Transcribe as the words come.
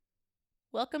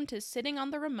Welcome to Sitting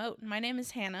on the Remote. My name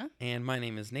is Hannah, And my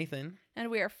name is Nathan.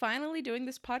 and we are finally doing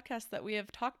this podcast that we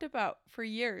have talked about for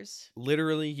years.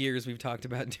 Literally years we've talked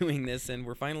about doing this, and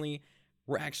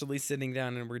we're actually sitting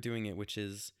down and we're doing it, which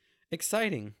is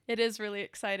exciting. It is really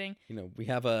exciting. We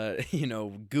have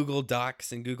Google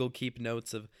Docs and Google Keep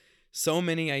notes of so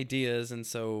many ideas, and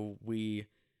so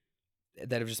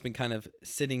that have just been kind of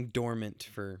sitting dormant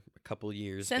for a couple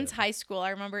years. Since high school.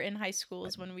 I remember in high school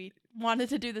is when we wanted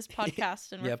to do this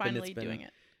podcast, and we're Yep, and finally it's been doing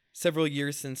it. several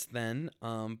years since then.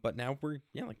 But now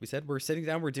like we said, we're sitting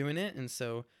down, we're doing it, and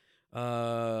so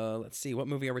let's see, what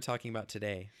movie are we talking about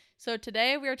today? So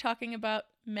today we are talking about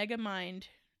Megamind,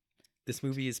 This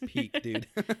movie is peak, dude.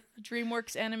 a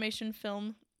DreamWorks animation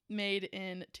film made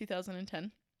in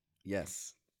 2010.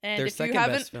 Yes. And Their if second you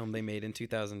haven't, best film they made in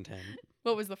 2010.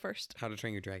 what was the first? How to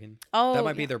Train Your Dragon. Oh, That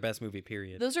might be yeah. their best movie,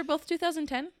 period. Those are both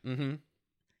 2010? Mm-hmm.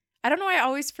 I don't know why I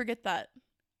always forget that.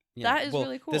 Yeah. That is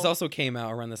really cool. This also came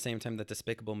out around the same time that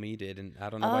Despicable Me did, and I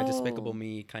don't know why Oh. Despicable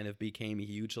Me kind of became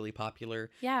hugely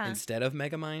popular Yeah. instead of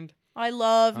Megamind. I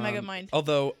love Megamind.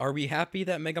 Although, are we happy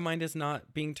that Megamind is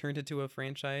not being turned into a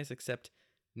franchise, except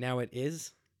now it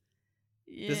is?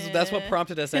 That's what Yeah.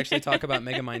 prompted us to actually talk about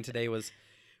Megamind today. Was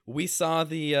we saw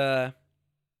the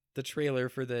trailer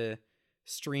for the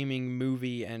streaming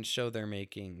movie and show they're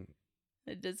making.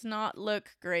 It does not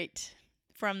look great.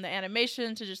 From the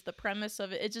animation to just the premise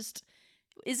of it.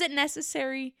 Is it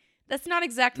necessary? That's not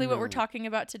exactly what we're No. talking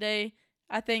about today.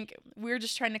 I think we're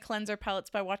just trying to cleanse our palates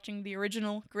by watching the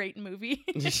original great movie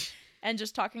and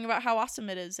just talking about how awesome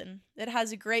it is. And it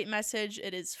has a great message.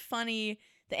 It is funny.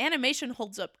 The animation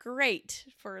holds up great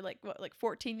for like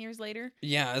 14 years later.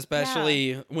 Yeah,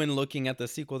 especially when looking at the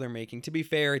sequel they're making. To be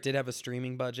fair, it did have a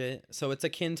streaming budget, so it's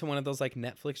akin to one of those like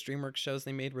Netflix DreamWorks shows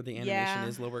they made where the animation Yeah.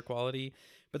 is lower quality.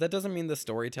 But that doesn't mean the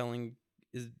storytelling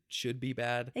should be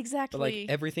bad. Exactly. But like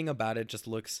everything about it just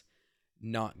looks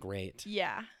not great.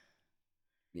 Yeah.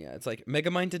 Yeah, it's like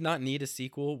Megamind did not need a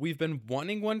sequel. We've been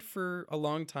wanting one for a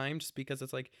long time just because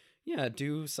it's like, yeah,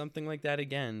 do something like that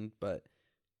again, but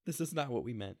this is not what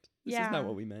we meant. This is not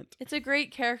what we meant. It's a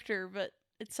great character, but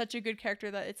it's such a good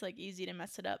character that it's like easy to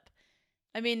mess it up.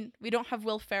 I mean, we don't have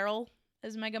Will Ferrell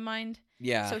as Megamind,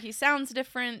 Yeah. so he sounds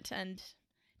different. And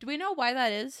do we know why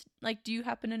that is? Like, do you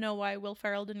happen to know why Will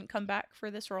Ferrell didn't come back for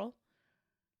this role?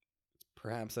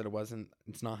 Perhaps that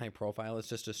it's not high profile, it's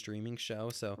just a streaming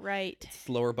show, so Right. it's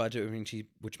lower budget,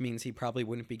 which means he probably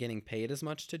wouldn't be getting paid as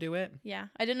much to do it. Yeah.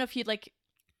 I didn't know if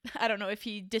I don't know if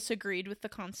he disagreed with the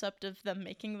concept of them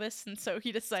making this, and so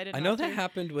he decided I not know to. that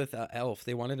happened with Elf.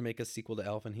 They wanted to make a sequel to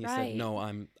Elf, and he Right. said, "No,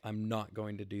 I'm not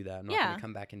going to do that. I'm not Yeah. going to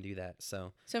come back and do that."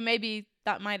 So So maybe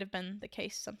that might have been the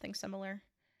case, something similar.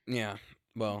 yeah,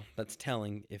 well, that's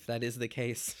telling. If that is the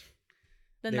case,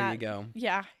 Then there that, you go.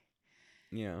 Yeah.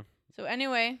 Yeah, So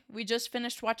anyway, we just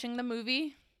finished watching the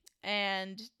movie,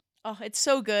 and oh, it's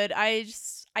so good. I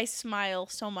smile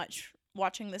so much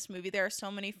watching this movie. There are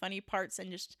so many funny parts and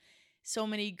just so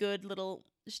many good little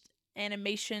just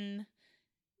animation.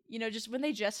 Just when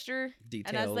they gesture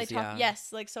details. and as they talk, yeah.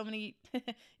 yes, like so many.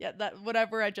 Yeah, that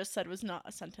whatever I just said was not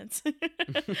a sentence,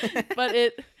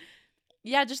 but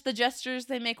just the gestures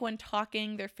they make when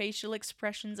talking, their facial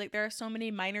expressions. Like there are so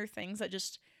many minor things that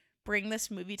just bring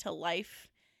this movie to life.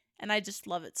 And I just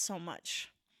love it so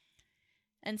much.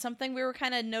 And something we were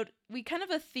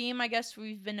a theme, I guess,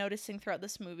 we've been noticing throughout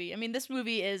this movie. I mean, this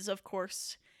movie is, of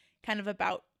course, kind of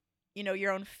about,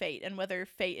 your own fate and whether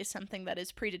fate is something that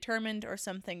is predetermined or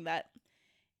something that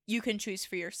you can choose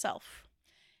for yourself.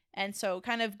 And so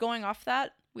kind of going off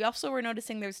that, we also were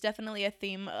noticing there's definitely a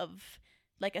theme of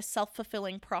like a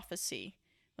self-fulfilling prophecy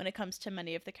when it comes to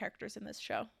many of the characters in this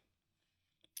show.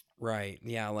 Right.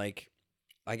 Yeah. Like,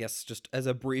 I guess just as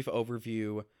a brief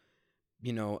overview,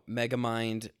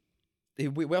 Megamind.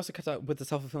 We also cut out with the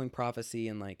self-fulfilling prophecy,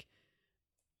 and like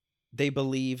they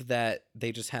believe that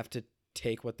they just have to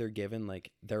take what they're given,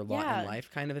 like their lot in life,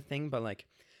 kind of a thing. But like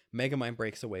Megamind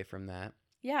breaks away from that.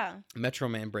 Yeah. Metro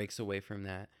Man breaks away from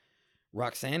that.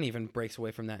 Roxanne even breaks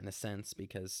away from that in a sense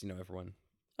because everyone.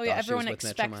 Oh yeah, thought she was everyone with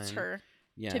expects Megamind. her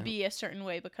Yeah. to be a certain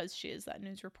way because she is that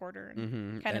news reporter and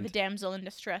Mm-hmm. kind of a damsel in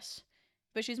distress.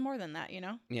 But she's more than that,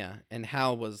 Yeah, and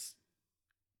Hal was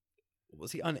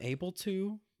he unable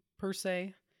to, per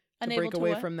se, to Unable break to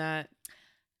away what? from that,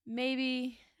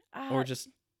 Maybe. or just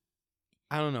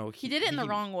I don't know. He did it in the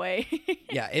wrong way.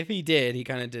 Yeah, if he did, he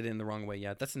kind of did it in the wrong way.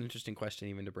 Yeah, that's an interesting question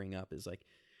even to bring up. Is like,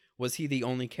 was he the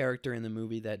only character in the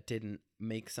movie that didn't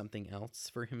make something else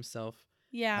for himself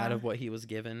Yeah. out of what he was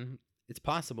given? It's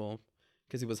possible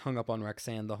because he was hung up on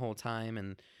Roxanne the whole time,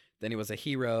 and then he was a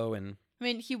hero, and I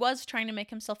mean, he was trying to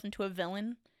make himself into a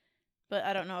villain, but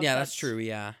I don't know if Yeah, that's true.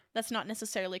 Yeah. that's not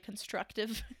necessarily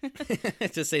constructive.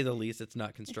 To say the least, it's not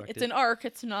It's constructive. an arc.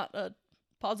 It's not a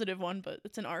positive one, but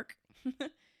it's an arc.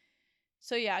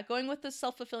 So yeah, going with the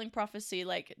self-fulfilling prophecy,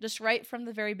 like just right from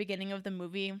the very beginning of the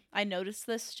movie, I noticed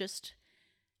this just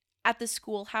at the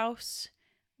schoolhouse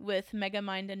with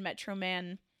Megamind and Metro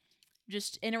Man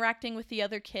just interacting with the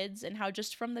other kids, and how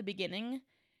just from the beginning,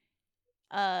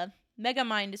 uh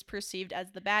Megamind is perceived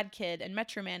as the bad kid and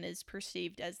Metro Man is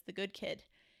perceived as the good kid.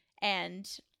 And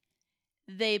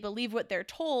they believe what they're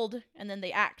told and then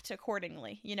they act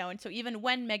accordingly, and so even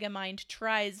when Megamind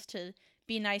tries to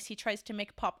be nice, he tries to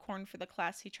make popcorn for the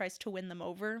class, he tries to win them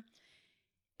over,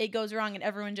 it goes wrong and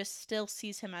everyone just still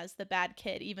sees him as the bad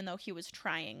kid even though he was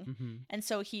trying. Mm-hmm. And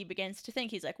so he begins to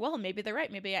think, he's like, well, maybe they're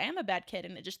right, maybe I am a bad kid,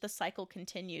 and it just, the cycle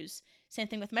continues. Same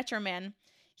thing with Metro Man.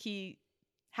 He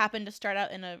happened to start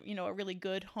out in a really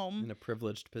good home, In a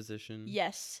privileged position.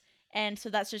 yes, and so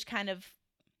that's just kind of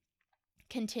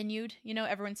continued.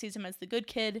 Everyone sees him as the good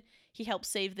kid, he helps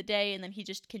save the day, and then he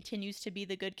just continues to be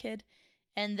the good kid,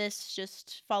 and this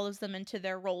just follows them into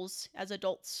their roles as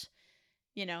adults.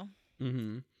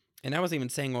 Mm-hmm. And I was even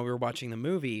saying while we were watching the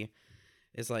movie,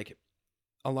 is like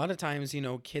a lot of times,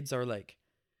 kids are like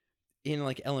in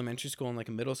like elementary school and like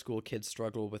middle school, kids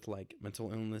struggle with like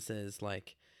mental illnesses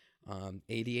like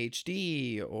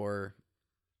ADHD, or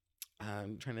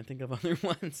I'm trying to think of other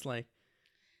ones, like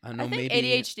I don't know, I think maybe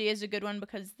ADHD is a good one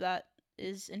because that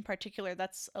is, in particular,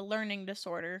 that's a learning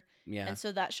disorder. yeah, And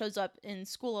so that shows up in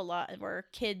school a lot, where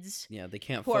kids yeah, they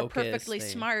can't who are focus, perfectly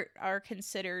smart are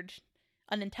considered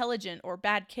unintelligent or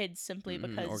bad kids simply or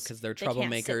because because they're they can't sit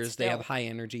troublemakers, they have still. high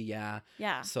energy, yeah.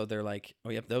 Yeah. So they're like, oh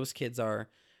yep, those kids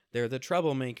they're the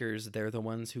troublemakers. They're the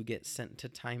ones who get sent to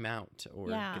timeout or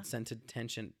Yeah. get sent to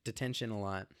detention a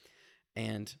lot.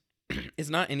 And it's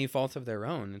not any fault of their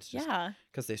own. It's just Yeah.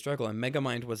 because they struggle. And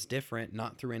Megamind was different,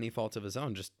 not through any fault of his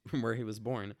own, just from where he was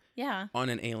born Yeah. on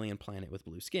an alien planet with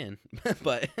blue skin.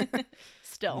 But,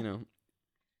 Still.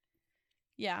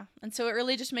 Yeah. And so it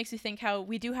really just makes you think how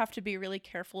we do have to be really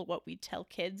careful what we tell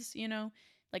kids,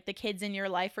 like the kids in your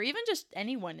life, or even just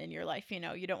anyone in your life. You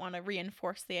don't want to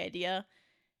reinforce the idea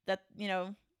that,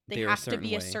 they they're have to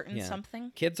be a way. certain Yeah.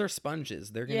 something. Kids are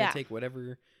sponges. They're going to take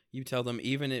whatever you tell them,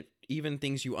 even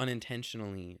things you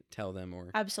unintentionally tell them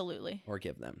Absolutely. or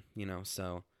give them,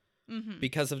 so Mm-hmm.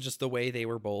 because of just the way they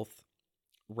were both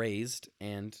raised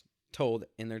and told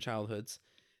in their childhoods,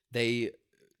 they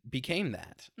became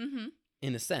that Mm-hmm.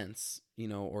 in a sense,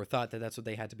 or thought that that's what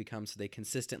they had to become. So they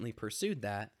consistently pursued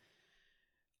that.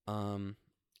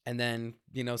 And then,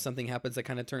 something happens that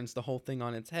kind of turns the whole thing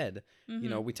on its head.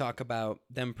 Mm-hmm. We talk about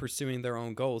them pursuing their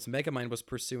own goals. Megamind was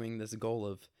pursuing this goal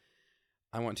of,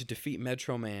 I want to defeat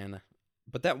Metro Man,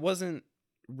 but that wasn't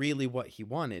really what he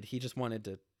wanted. He just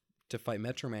wanted to fight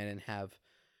Metro Man and have,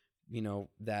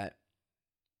 that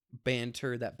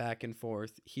banter, that back and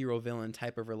forth hero villain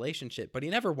type of relationship. But he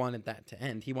never wanted that to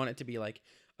end. He wanted it to be like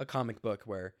a comic book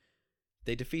where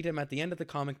they defeat him at the end of the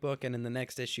comic book, and in the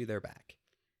next issue they're back.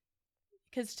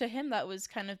 Because to him, that was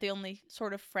kind of the only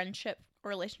sort of friendship or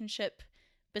relationship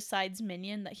besides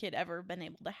Minion that he had ever been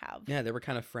able to have. Yeah, they were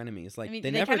kind of frenemies. Like,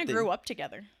 they kind of grew up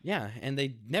together. Yeah, and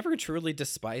they never truly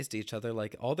despised each other.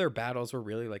 Like, all their battles were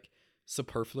really like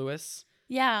superfluous.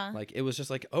 Yeah. Like, it was just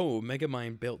like, oh,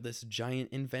 Megamind built this giant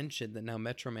invention that now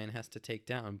Metro Man has to take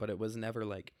down. But it was never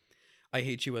like, I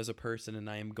hate you as a person and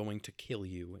I am going to kill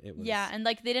you. It was... Yeah, and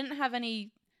like they didn't have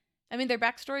any... I mean, their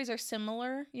backstories are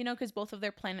similar, because both of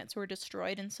their planets were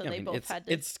destroyed, and so they both had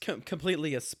to... It's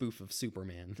completely a spoof of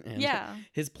Superman. And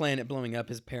his planet blowing up,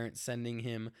 his parents sending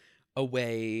him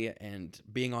away, and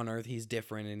being on Earth, he's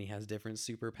different, and he has different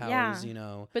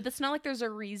superpowers, But it's not like there's a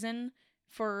reason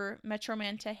for Metro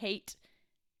Man to hate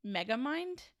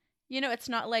Megamind. It's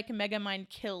not like Megamind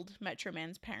killed Metro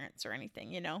Man's parents or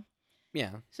anything, Yeah.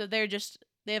 So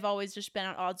they've always just been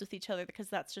at odds with each other because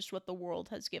that's just what the world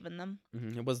has given them.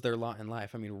 Mm-hmm. It was their lot in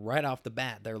life. I mean, right off the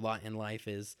bat, their lot in life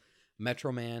is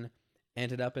Metro Man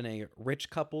ended up in a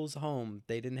rich couple's home.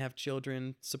 They didn't have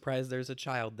children. Surprise, there's a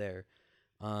child there.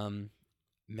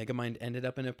 Megamind ended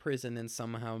up in a prison, and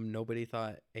somehow nobody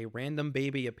thought a random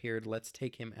baby appeared. Let's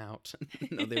take him out.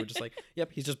 No, they were just like,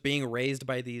 yep, he's just being raised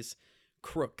by these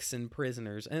crooks and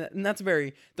prisoners. And that's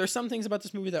there's some things about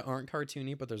this movie that aren't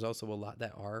cartoony, but there's also a lot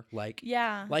that are like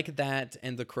that.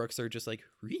 And the crooks are just like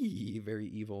very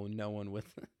evil, and no one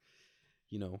with,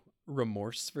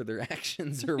 remorse for their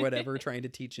actions or whatever, trying to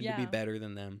teach him to be better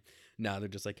than them. No, they're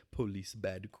just like police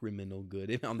bad, criminal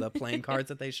good on the playing cards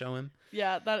that they show him.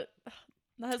 Yeah, that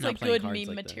has like good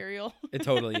meme material. It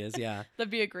totally is, yeah. That'd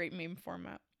be a great meme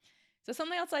format. So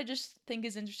something else I just think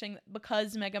is interesting,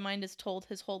 because Megamind is told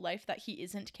his whole life that he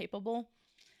isn't capable,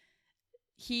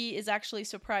 he is actually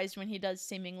surprised when he does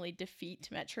seemingly defeat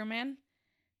Metro Man.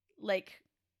 Like,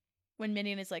 when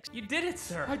Minion is like, You did it,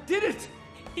 sir! I did it!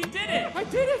 He did it! I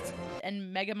did it!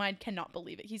 and Megamind cannot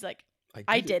believe it. He's like, I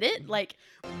I did it? Like,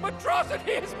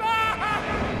 Atrocity is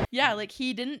back! yeah, like,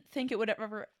 he didn't think it would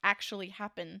ever actually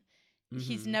happen.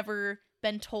 He's Mhm. never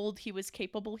been told he was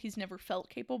capable. He's never felt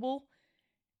capable.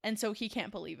 And so he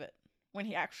can't believe it when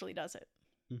he actually does it.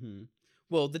 Mhm.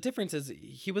 Well, the difference is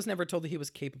he was never told that he was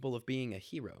capable of being a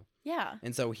hero. Yeah.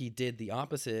 And so he did the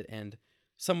opposite and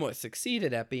somewhat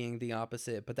succeeded at being the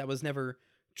opposite, but that was never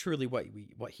truly what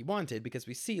he wanted, because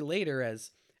we see later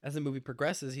as the movie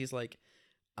progresses, he's like,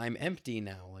 I'm empty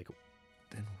now. Like,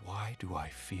 Then why do I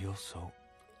feel so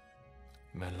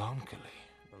melancholy,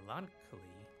 Melancholy.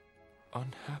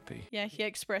 unhappy? Yeah, he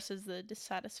expresses the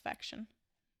dissatisfaction.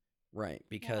 right,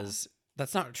 because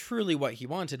that's not truly what he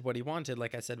wanted. What he wanted,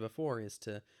 like I said before, is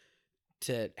to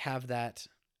have that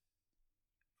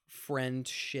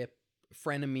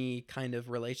frenemy kind of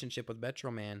relationship with Metro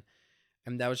Man.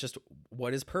 And that was just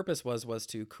what his purpose was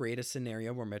to create a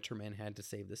scenario where Metro Man had to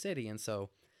save the city. And so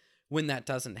when that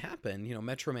doesn't happen,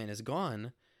 Metro Man is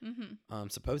gone,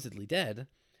 supposedly dead.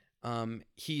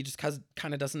 He just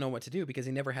kind of doesn't know what to do, because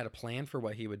he never had a plan for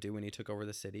what he would do when he took over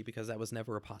the city, because that was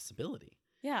never a possibility.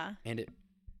 Yeah. And it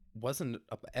wasn't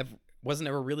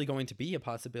ever really going to be a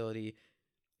possibility,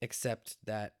 except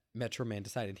that Metro Man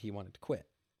decided he wanted to quit.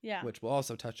 Yeah. Which we'll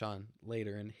also touch on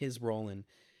later in his role in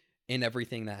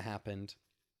everything that happened.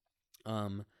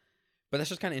 But that's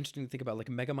just kind of interesting to think about. Like,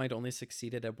 Megamind only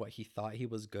succeeded at what he thought he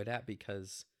was good at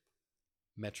because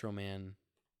Metro Man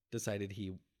decided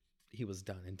he was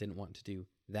done and didn't want to do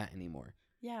that anymore.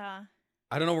 Yeah.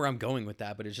 I don't know where I'm going with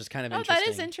that, but it's just kind of Oh, interesting.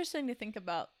 that is interesting to think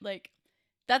about. Like,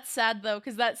 that's sad though,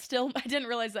 because that still, I didn't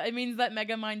realize that. It means that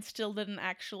Megamind still didn't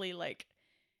actually, like,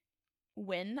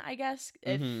 win, I guess.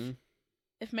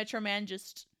 If Metro Man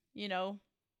just,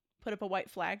 put up a white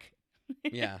flag.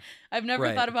 Yeah. I've never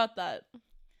Right. thought about that.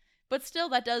 But still,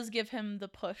 that does give him the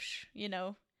push,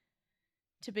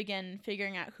 to begin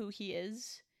figuring out who he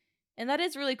is. And that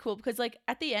is really cool, because, like,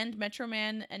 at the end, Metro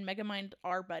Man and Megamind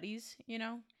are buddies,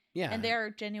 Yeah. And they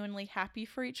are genuinely happy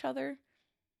for each other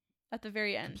at the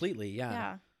very end. Completely, yeah.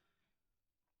 Yeah.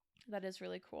 That is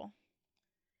really cool.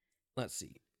 Let's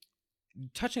see.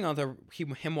 Touching on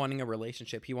him wanting a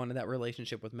relationship, he wanted that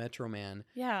relationship with Metro Man.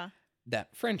 Yeah.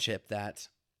 That friendship, that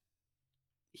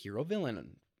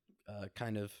hero-villain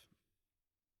kind of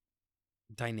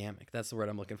dynamic. That's the word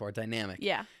I'm looking for. Dynamic.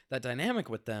 Yeah. That dynamic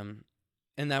with them.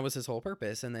 And that was his whole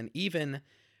purpose. And then even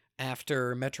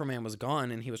after Metro Man was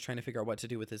gone and he was trying to figure out what to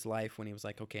do with his life, when he was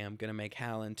like, okay, I'm going to make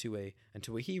Hal into a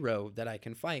hero that I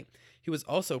can fight, he was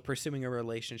also pursuing a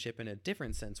relationship in a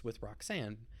different sense with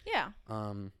Roxanne. Yeah.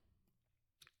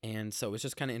 And so it's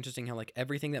just kind of interesting how, like,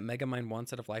 everything that Megamind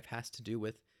wants out of life has to do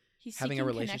with He's having a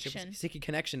relationship. Connection. Seeking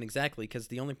connection, exactly, because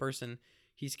the only person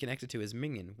he's connected to is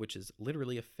Minion, which is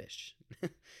literally a fish.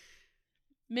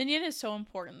 Minion is so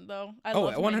important, though. I Oh,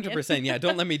 love 100%. Minion. Yeah,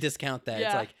 don't let me discount that. Yeah.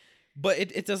 It's like, but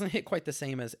it doesn't hit quite the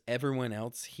same as everyone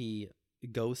else he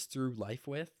goes through life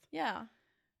with. Yeah.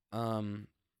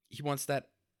 He wants that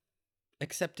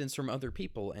acceptance from other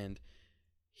people, and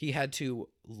he had to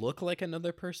look like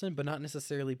another person, but not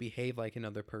necessarily behave like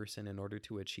another person in order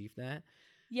to achieve that.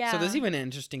 Yeah. So there's even an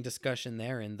interesting discussion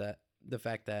there in the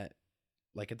fact that,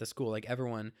 like, at the school, like,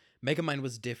 everyone, Megamind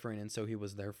was different, and so he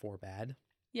was therefore bad.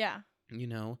 Yeah.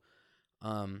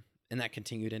 And that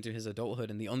continued into his adulthood,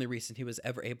 and the only reason he was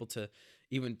ever able to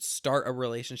even start a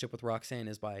relationship with Roxanne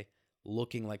is by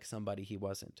looking like somebody he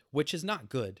wasn't, which is not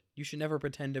good. You should never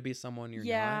pretend to be someone you're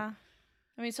not.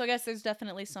 I mean, so I guess there's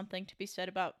definitely something to be said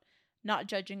about not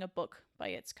judging a book by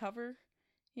its cover,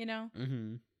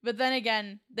 Mm-hmm. But then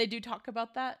again, they do talk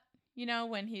about that,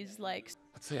 when he's like,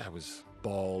 Let's say I was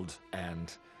bald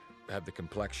and had the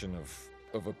complexion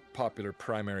of a popular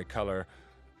primary color,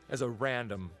 as a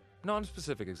random,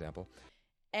 non-specific example.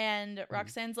 and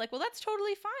Roxanne's like, well, that's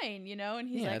totally fine, and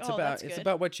he's like, it's oh, about that's good. it's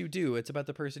about what you do. It's about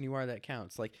the person you are that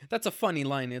counts. Like, that's a funny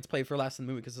line. And it's played for laughs in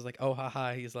the movie because it's like, oh,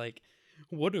 haha. He's like,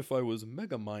 what if I was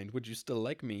Megamind? Would you still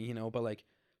like me? But, like,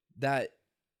 that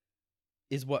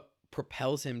is what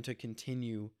propels him to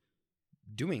continue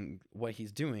doing what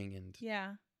he's doing, and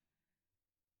Yeah.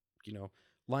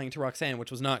 Lying to Roxanne,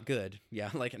 which was not good. Yeah,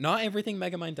 like, not everything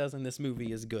Megamind does in this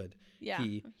movie is good. Yeah.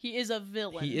 He is a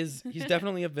villain. He's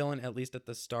definitely a villain, at least at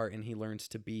the start, and he learns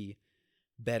to be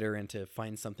better and to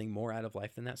find something more out of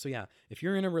life than that. So yeah, if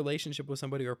you're in a relationship with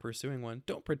somebody or pursuing one,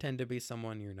 don't pretend to be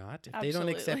someone you're not. If they don't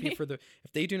accept you Absolutely.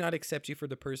 if they do not accept you for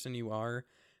the person you are,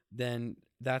 then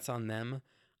that's on them.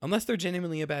 Unless they're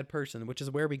genuinely a bad person, which is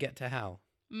where we get to Hal.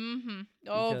 Mm-hmm.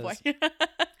 Oh boy.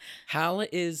 Hal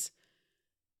is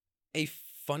a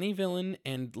funny villain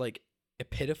and like a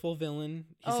pitiful villain.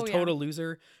 He's a total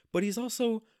loser, but he's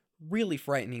also really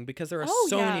frightening because there are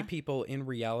so many people in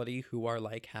reality who are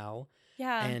like Hal.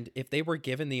 Yeah. And if they were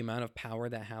given the amount of power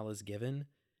that Hal is given,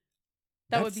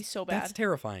 that would be so bad. That's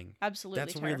terrifying. Absolutely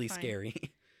That's terrifying. really scary.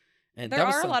 And there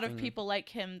are a lot of people like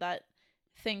him that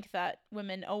think that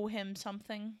women owe him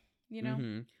something, you know?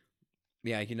 Mm-hmm.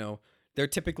 Yeah, you know, they're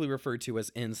typically referred to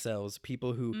as incels,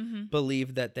 people who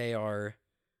believe that they are,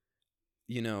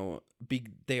 you know,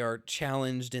 they are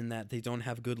challenged in that they don't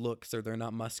have good looks or they're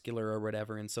not muscular or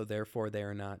whatever, and so therefore they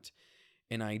are not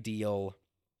an ideal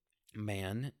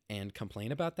man and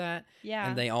complain about that. Yeah.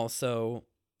 And they also,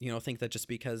 you know, think that just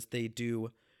because they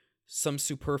do some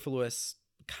superfluous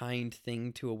kind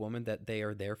thing to a woman that they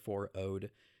are therefore owed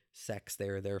sex, they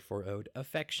are therefore owed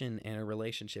affection and a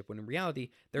relationship, when in reality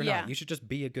they're not. You should just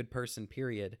be a good person,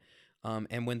 period.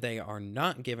 And when they are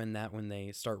not given that, when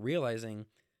they start realizing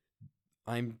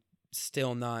I'm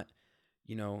still not,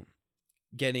 you know,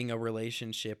 getting a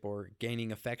relationship or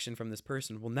gaining affection from this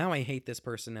person, well, now I hate this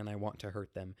person and I want to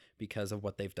hurt them because of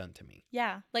what they've done to me.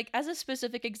 Yeah, like as a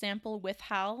specific example with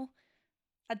Hal,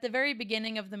 at the very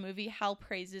beginning of the movie, Hal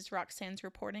praises Roxanne's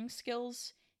reporting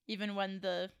skills, even when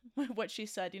what she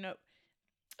said, you know,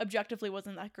 objectively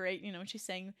wasn't that great. You know, she's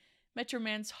saying, Metro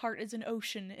Man's heart is an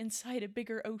ocean inside a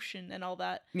bigger ocean and all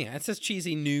that. Yeah, it's this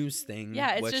cheesy news thing.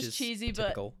 Yeah, it's just cheesy,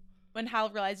 typical. But when Hal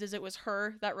realizes it was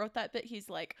her that wrote that bit, he's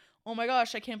like, oh my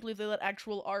gosh, I can't believe they let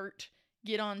actual art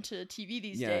get onto TV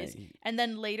these days. And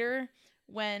then later,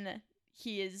 when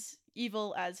he is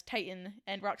evil as Titan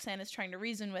and Roxanne is trying to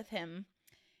reason with him,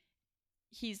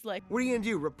 he's like, what are you gonna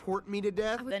do, report me to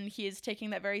death? Then he is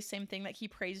taking that very same thing that he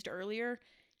praised earlier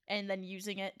and then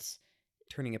using it,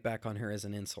 turning it back on her as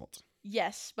an insult.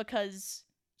 Yes, because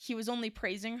he was only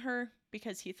praising her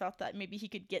because he thought that maybe he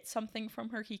could get something from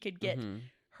her. He could get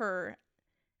her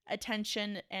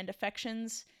attention and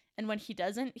affections. And when he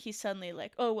doesn't, he's suddenly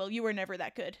like, oh, well, you were never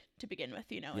that good to begin with,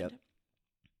 you know? Yep. And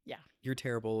yeah. You're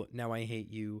terrible. Now I hate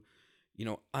you. You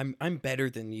know, I'm better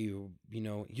than you. You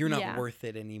know, you're not worth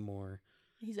it anymore.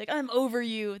 He's like, I'm over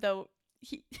you, though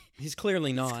he's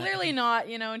clearly not. He's clearly not,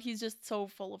 you know, and he's just so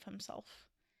full of himself.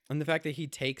 And the fact that he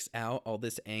takes out all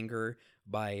this anger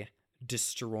by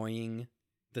destroying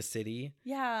the city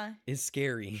is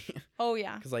scary. Oh,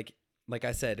 yeah. Because like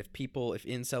I said, if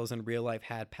incels in real life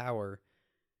had power,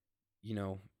 you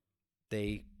know,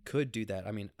 they could do that.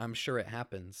 I mean, I'm sure it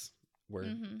happens where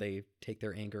they take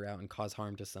their anger out and cause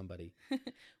harm to somebody.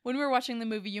 When we were watching the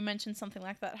movie, you mentioned something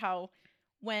like that, how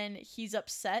when he's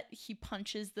upset, he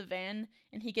punches the van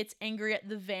and he gets angry at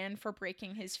the van for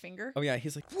breaking his finger. Oh, yeah.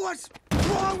 He's like, what's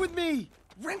wrong with me?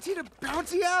 Renting a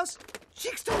bounty house?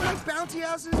 Chicks don't like bounty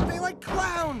houses. They like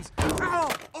clowns.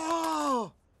 Ow!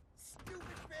 Oh! Stupid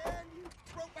van, you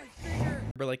broke my finger.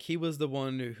 But like, he was the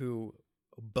one who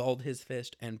balled his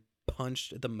fist and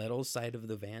punched the metal side of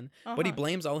the van, but he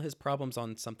blames all his problems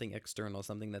on something external,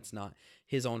 something that's not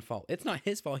his own fault. It's not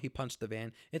his fault he punched the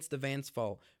van. It's the van's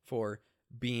fault for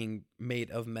being made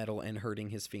of metal and hurting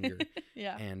his finger.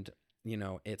 Yeah. And, you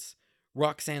know, it's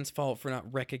Roxanne's fault for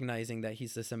not recognizing that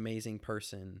he's this amazing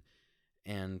person.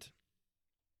 And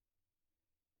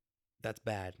that's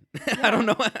bad. Yeah. I don't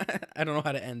know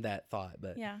how to end that thought,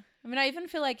 but yeah. I mean, I even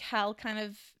feel like Hal kind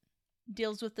of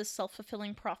deals with this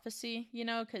self-fulfilling prophecy, you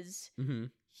know, because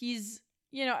he's,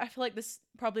 you know, I feel like this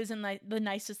probably isn't the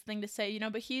nicest thing to say, you know,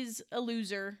 but he's a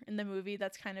loser in the movie.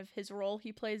 That's kind of his role.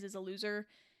 He plays as a loser,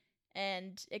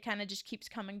 and it kind of just keeps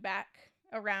coming back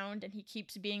around, and he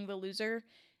keeps being the loser.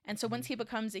 And so once he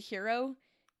becomes a hero,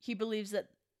 he believes that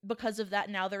because of that,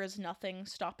 now there is nothing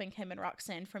stopping him and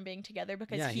Roxanne from being together,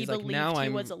 because he believed he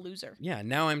was a loser. Yeah,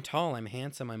 now I'm tall, I'm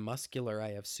handsome, I'm muscular,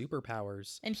 I have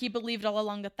superpowers. And he believed all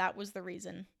along that was the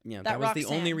reason. Yeah, that was the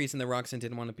only reason that Roxanne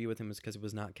didn't want to be with him, was because it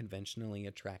was not conventionally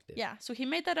attractive. Yeah, so he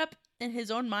made that up in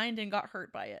his own mind and got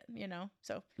hurt by it, you know?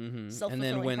 So, self-fulfilling And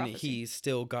then when prophecy. he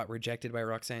still got rejected by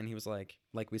Roxanne, he was like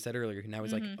we said earlier, now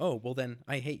he's like, oh, well then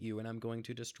I hate you and I'm going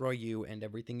to destroy you and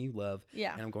everything you love.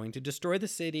 Yeah. And I'm going to destroy the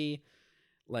city.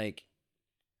 Like,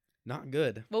 not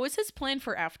good. What was his plan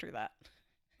for after that?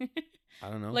 I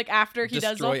don't know. Like after he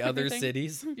does all destroy other everything?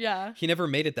 cities? Yeah. He never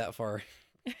made it that far.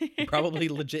 He probably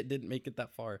legit didn't make it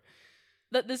that far.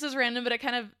 This is random, but it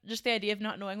kind of, just the idea of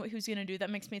not knowing what he was going to do, that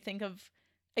makes me think of,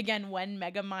 again, when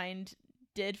Megamind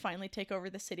did finally take over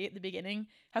the city at the beginning,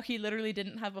 how he literally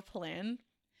didn't have a plan.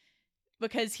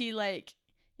 Because he, like,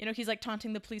 you know, he's like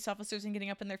taunting the police officers and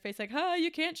getting up in their face like,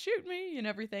 you can't shoot me and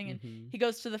everything. And he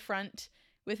goes to the front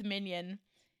with Minion.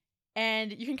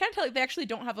 And you can kind of tell like they actually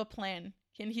don't have a plan.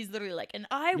 And he's literally like, and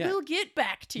I will get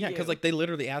back to you. Yeah, because like they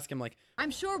literally ask him like,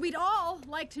 I'm sure we'd all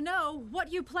like to know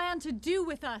what you plan to do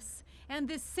with us and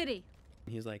this city.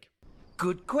 he's like,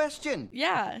 Good question.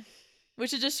 Yeah.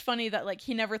 Which is just funny that like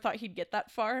he never thought he'd get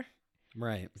that far.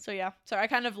 right. So yeah. So I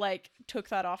kind of like took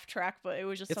that off track, but it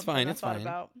was just It's something fine. I It's thought fine.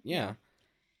 about. Yeah.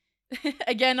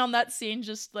 Again, on that scene,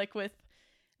 just like with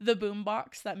the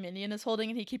boombox that Minion is holding,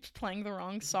 and he keeps playing the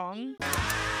wrong song.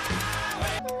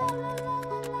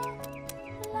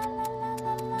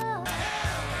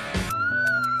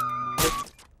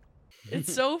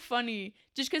 It's so funny,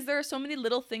 just because there are so many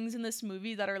little things in this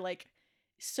movie that are like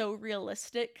so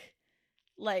realistic.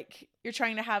 Like you're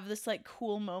trying to have this like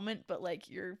cool moment, but like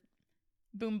your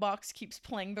boombox keeps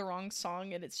playing the wrong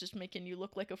song, and it's just making you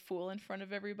look like a fool in front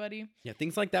of everybody. Yeah,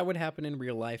 things like that would happen in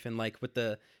real life, and like with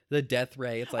the death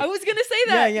ray, it's like I was gonna say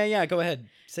that. Yeah. Go ahead,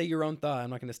 say your own thought. I'm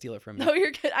not gonna steal it from you. No,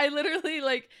 you're good. I literally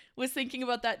like was thinking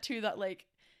about that too. That like,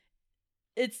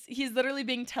 he's literally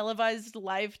being televised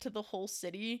live to the whole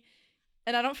city,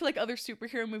 and I don't feel like other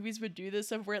superhero movies would do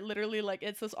this. Of where it literally like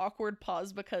it's this awkward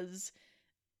pause because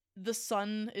the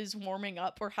sun is warming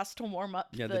up or has to warm up.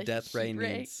 Yeah, the death ray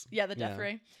needs. Yeah, the death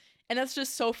ray. And that's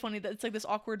just so funny that it's like this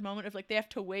awkward moment of like they have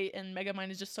to wait, and Megamind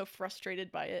is just so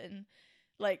frustrated by it, and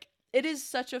like it is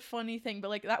such a funny thing, but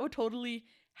like that would totally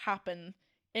happen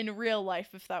in real life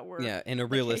if that were in a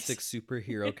realistic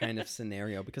superhero kind of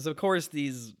scenario, because of course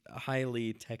these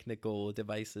highly technical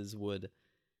devices would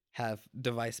have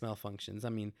device malfunctions. I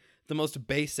mean, the most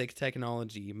basic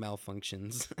technology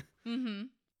malfunctions. Mm-hmm.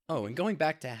 Oh, and going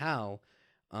back to Hal,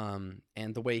 and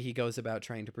the way he goes about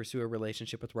trying to pursue a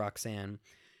relationship with Roxanne,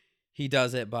 he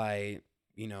does it by,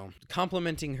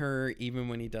 complimenting her even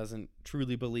when he doesn't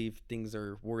truly believe things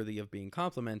are worthy of being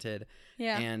complimented.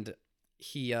 Yeah. And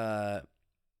he,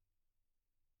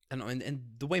 and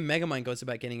the way Megamind goes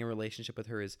about getting a relationship with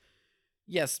her is,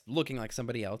 yes, looking like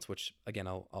somebody else, which, again,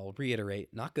 I'll reiterate,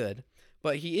 not good.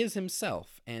 But he is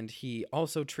himself, and he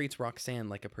also treats Roxanne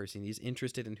like a person. He's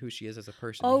interested in who she is as a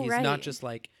person. Oh, He's right. not just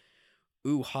like,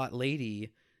 ooh, hot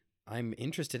lady, I'm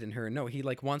interested in her. No, he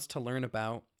like wants to learn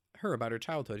about her, about her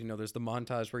childhood. There's the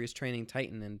montage where he's training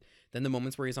Titan, and then the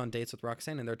moments where he's on dates with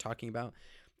Roxanne, and they're talking about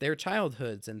their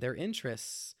childhoods and their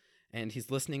interests. And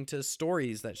he's listening to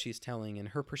stories that she's telling and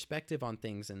her perspective on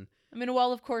things. And I mean,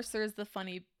 well, of course, there's the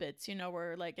funny bits,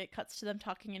 where like it cuts to them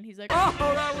talking, and he's like, Oh,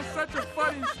 that was such a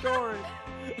funny story.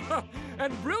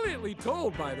 And brilliantly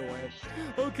told, by the way.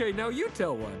 Okay, now you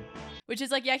tell one. which is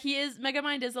like, yeah,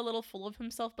 Megamind is a little full of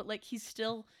himself, but like he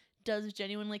still does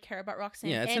genuinely care about Roxanne.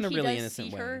 Yeah, it's and in a he really does innocent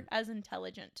see way. her as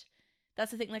intelligent.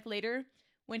 That's the thing. Like later,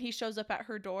 when he shows up at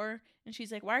her door, and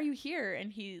she's like, "Why are you here?"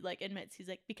 and he like admits, he's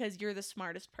like, "Because you're the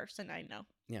smartest person I know."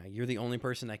 yeah, you're the only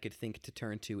person I could think to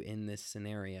turn to in this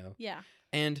scenario. Yeah.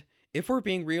 And if we're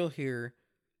being real here,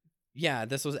 yeah,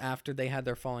 this was after they had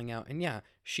their falling out. And yeah,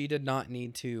 she did not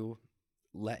need to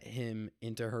let him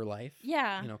into her life.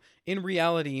 Yeah. In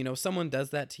reality, someone does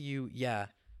that to you, yeah,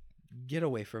 get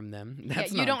away from them.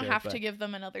 That's you not don't good, have but- to give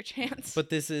them another chance. But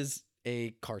this is a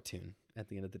cartoon at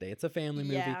the end of the day. It's a family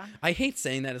movie. Yeah. I hate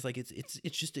saying that. It's like it's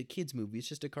just a kids movie. It's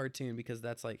just a cartoon, because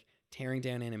that's like tearing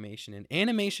down animation, and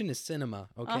animation is cinema,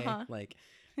 okay? Uh-huh. Like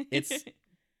it's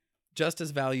just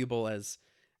as valuable as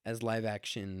live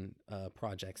action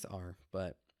projects are.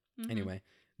 But Mhm. anyway,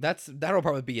 that'll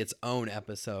probably be its own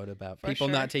episode about For people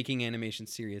sure. not taking animation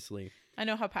seriously. I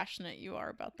know how passionate you are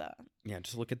about that. Yeah,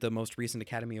 just look at the most recent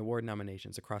Academy Award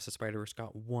nominations. Across the Spider-Verse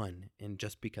got one, and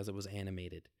just because it was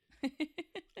animated.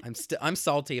 I'm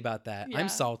salty about that. Yeah. I'm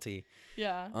salty.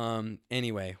 Yeah.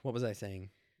 Anyway, what was I saying?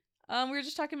 We were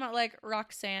just talking about like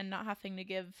Roxanne not having to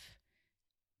give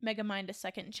Megamind a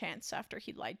second chance after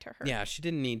he lied to her. Yeah, she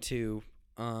didn't need to,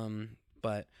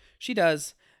 but she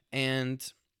does. And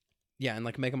yeah, and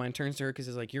like Megamind turns to her because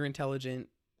he's like, "You're intelligent,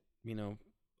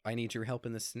 I need your help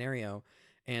in this scenario."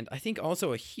 And I think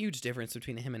also a huge difference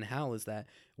between him and Hal is that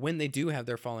when they do have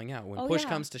their falling out, when Oh, push yeah.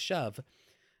 comes to shove,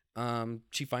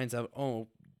 she finds out, "Oh,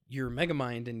 you're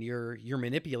Megamind and you're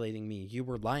manipulating me. You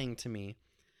were lying to me.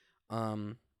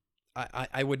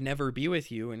 I would never be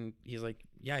with you." And he's like,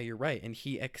 "Yeah, you're right." And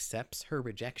he accepts her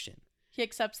rejection. He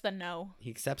accepts the no. He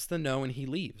accepts the no and he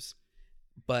leaves.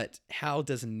 But Hal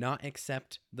does not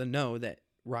accept the no that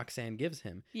Roxanne gives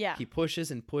him. Yeah. He pushes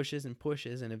and pushes and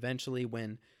pushes, and eventually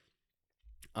when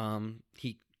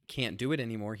he can't do it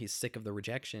anymore, he's sick of the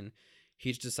rejection,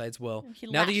 he just decides, well, He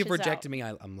now that you've lashes rejected out. me,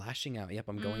 I'm lashing out. Yep,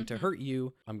 I'm going to Mhm. hurt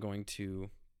you. I'm going to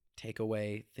take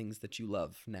away things that you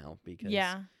love now, because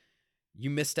Yeah. you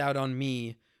missed out on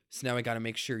me, so now I got to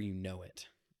make sure you know it.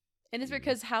 And it's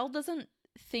because Hal doesn't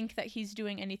think that he's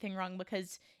doing anything wrong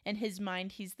because in his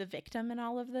mind he's the victim in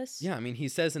all of this. Yeah, I mean, he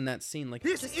says in that scene, like,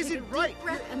 This Just take a isn't deep right.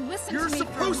 breath and listen You're to me for a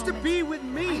supposed to moment. be with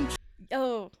me.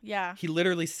 Oh, yeah. he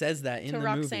literally says that in To the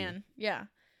Roxanne. movie. Yeah.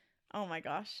 Oh my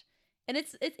gosh. And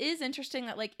it is interesting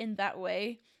that like in that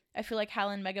way, I feel like Hal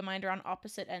and Megamind are on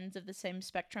opposite ends of the same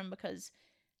spectrum because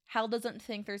Hal doesn't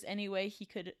think there's any way he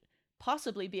could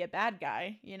possibly be a bad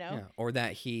guy, you know? Yeah, or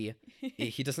that he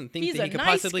doesn't think He's that a he could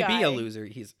nice possibly be guy. a loser.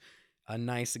 He's a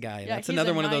nice guy. Yeah, That's he's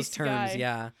another a one of those nice terms. guy.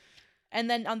 Yeah. And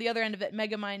then on the other end of it,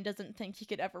 Megamind doesn't think he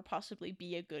could ever possibly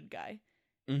be a good guy.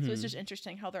 So it's Mhm. just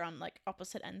interesting how they're on like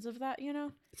opposite ends of that, you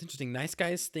know? It's interesting. Nice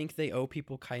guys think they owe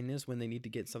people kindness when they need to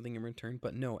get something in return,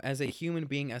 but no, as a human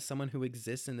being, as someone who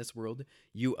exists in this world,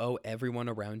 you owe everyone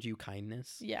around you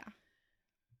kindness. Yeah.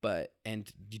 And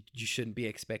you shouldn't be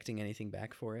expecting anything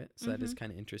back for it. So that is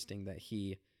kind of interesting that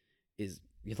he is,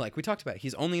 like we talked about,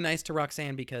 he's only nice to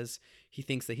Roxanne because he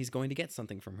thinks that he's going to get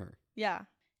something from her. Yeah.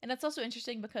 And that's also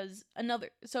interesting because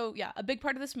a big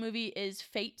part of this movie is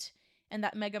fate and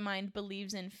that Megamind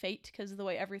believes in fate because of the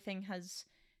way everything has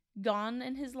gone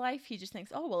in his life. He just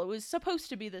thinks, oh, well, it was supposed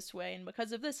to be this way. And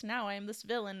because of this, now I am this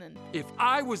villain. And If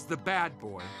I was the bad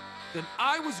boy, then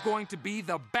I was going to be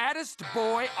the baddest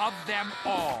boy of them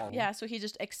all. yeah, so he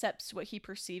just accepts what he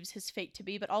perceives his fate to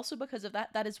be. But also because of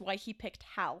that is why he picked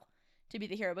Hal to be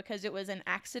the hero, because it was an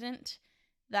accident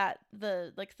that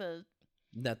the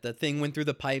That the thing went through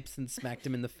the pipes and smacked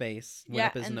him in the face, went Yeah,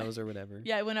 up his and nose or whatever.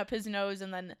 Yeah, it went up his nose,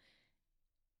 and then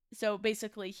so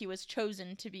basically he was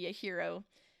chosen to be a hero.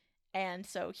 And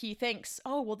so he thinks,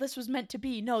 oh, well, this was meant to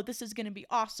be. No, this is going to be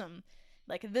awesome.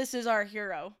 Like, this is our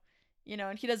hero. You know,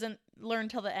 and he doesn't learn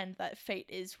till the end that fate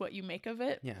is what you make of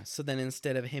it. Yeah, so then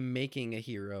instead of him making a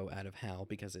hero out of Hal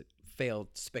because it failed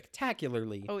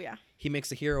spectacularly, Oh, yeah. he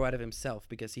makes a hero out of himself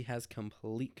because he has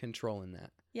complete control in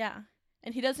that. Yeah.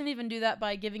 And he doesn't even do that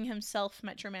by giving himself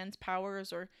Metro Man's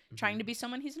powers or trying to be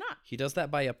someone he's not. He does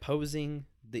that by opposing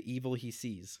the evil he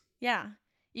sees. Yeah.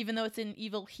 Even though it's an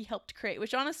evil he helped create,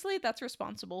 which honestly, that's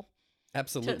responsible.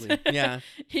 Absolutely. Yeah.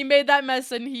 He made that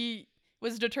mess and he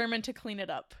was determined to clean it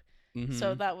up. Mhm.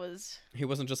 So that was... He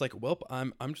wasn't just like, well,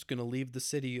 I'm just going to leave the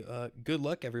city. Good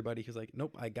luck, everybody. He was like,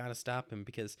 nope, I got to stop him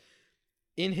because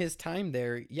in his time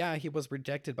there, yeah, he was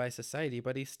rejected by society,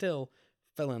 but he still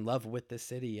fell in love with the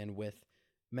city and with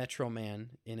Metro Man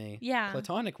in a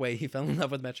platonic way. He fell in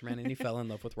love with Metro Man and he fell in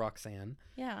love with Roxanne.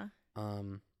 Yeah.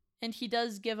 And he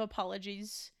does give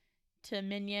apologies to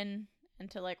Minion and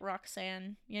to like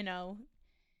Roxanne, you know.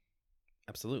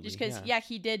 Absolutely. Just because,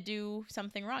 he did do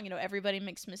something wrong. You know, everybody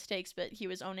makes mistakes, but he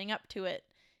was owning up to it,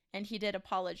 and he did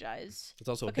apologize. It's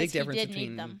also a because big difference he did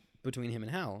need them. between him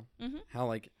and Hal. Mhm. Hal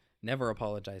like never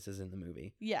apologizes in the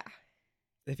movie. Yeah.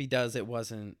 If he does, it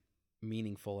wasn't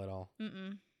meaningful at all.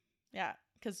 Mm-mm. Yeah,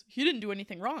 because he didn't do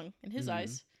anything wrong in his Mhm.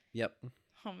 eyes. Yep.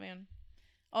 Oh man,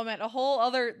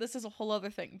 this is a whole other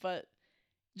thing, but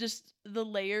just the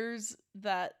layers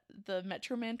that the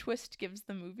Metro Man twist gives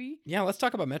the movie. Yeah, let's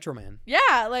talk about Metro Man.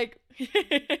 Yeah, like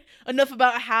enough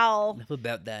about Hal. Enough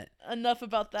about that. Enough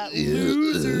about that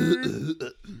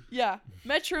loser. Yeah,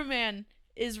 Metro Man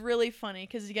is really funny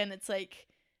because again, it's like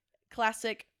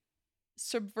classic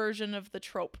subversion of the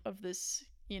trope of this,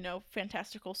 you know,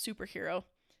 fantastical superhero.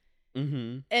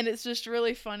 Mm-hmm. And it's just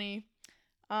really funny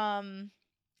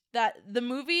that the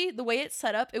movie, the way it's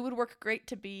set up, it would work great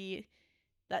to be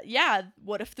that, yeah,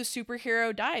 what if the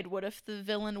superhero died? What if the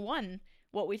villain won?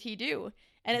 What would he do?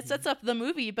 And it sets up the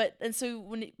movie,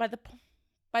 so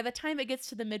by the time it gets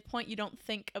to the midpoint, you don't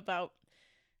think about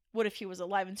what if he was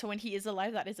alive. And so when he is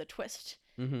alive, that is a twist.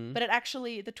 Mm-hmm. But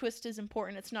the twist is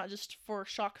important. It's not just for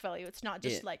shock value. It's not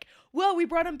just like, well, we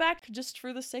brought him back just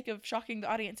for the sake of shocking the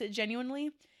audience. It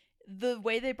genuinely, the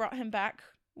way they brought him back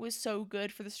was so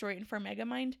good for the story and for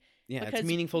Megamind. Yeah, because, it's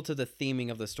meaningful to the theming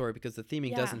of the story because the theming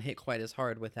Yeah. doesn't hit quite as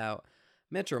hard without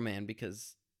Metro Man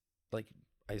because, like,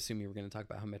 I assume you were going to talk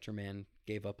about how Metro Man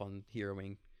gave up on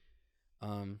heroing.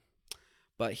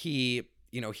 But he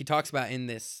talks about in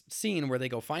this scene where they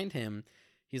go find him,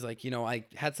 he's like, I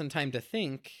had some time to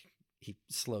think. He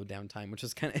slowed down time, which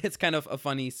is it's kind of a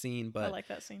funny scene, but I like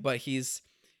that scene. But he's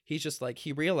just like,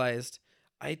 he realized,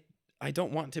 I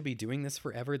don't want to be doing this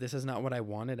forever. This is not what I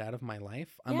wanted out of my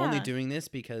life. I'm only Yeah. doing this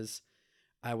because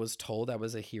I was told I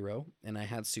was a hero and I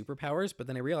had superpowers, but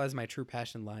then I realized my true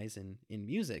passion lies in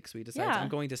music. So he decides, Yeah. I'm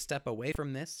going to step away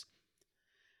from this.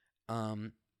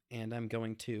 And I'm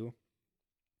going to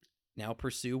now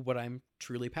pursue what I'm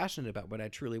truly passionate about, what I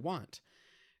truly want.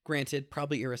 Granted,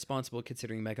 probably irresponsible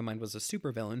considering Megamind was a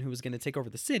supervillain who was going to take over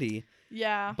the city.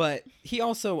 Yeah. But he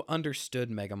also understood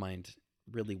Megamind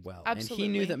really well. Absolutely.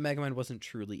 And he knew that Megamind wasn't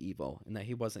truly evil and that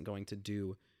he wasn't going to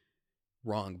do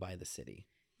wrong by the city.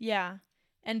 Yeah.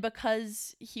 And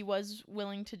because he was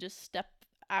willing to just step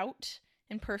out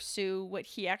and pursue what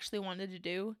he actually wanted to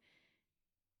do,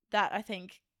 that I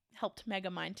think helped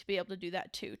Megamind to be able to do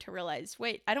that too, to realize,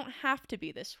 wait, I don't have to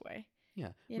be this way.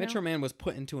 Yeah. You Metro know? Man was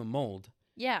put into a mold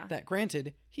Yeah. that,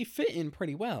 granted, he fit in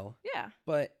pretty well, Yeah.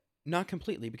 but not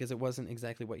completely because it wasn't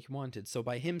exactly what he wanted. So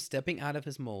by him stepping out of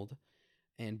his mold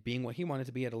and being what he wanted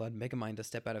to be, it allowed Megamind to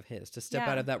step out of his, to step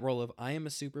out of that role of, I am a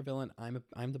supervillain,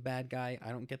 I'm the bad guy, I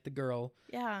don't get the girl.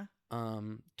 Yeah.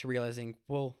 To realizing,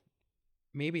 well,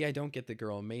 maybe I don't get the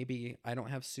girl, maybe I don't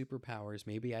have superpowers,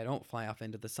 maybe I don't fly off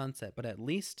into the sunset, but at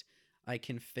least I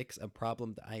can fix a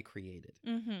problem that I created.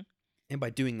 Mm-hmm. And by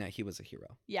doing that, he was a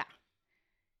hero. Yeah.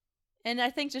 And I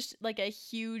think just like a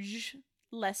huge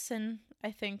lesson,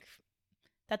 I think,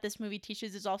 that this movie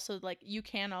teaches is also like you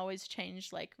can always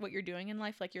change like what you're doing in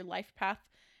life, like your life path,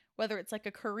 whether it's like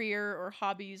a career or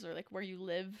hobbies or like where you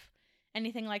live,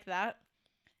 anything like that.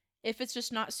 If it's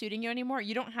just not suiting you anymore,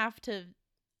 you don't have to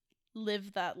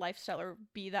live that lifestyle or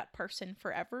be that person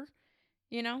forever,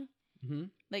 you know? Mm-hmm.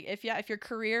 Like if your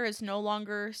career is no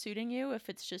longer suiting you, if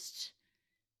it's just,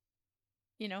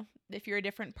 you know, if you're a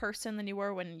different person than you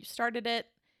were when you started it,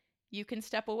 you can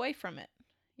step away from it,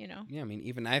 you know? Yeah, I mean,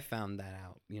 even I found that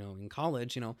out, in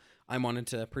college, I wanted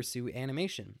to pursue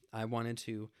animation. I wanted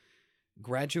to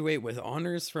graduate with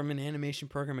honors from an animation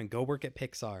program and go work at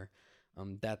Pixar.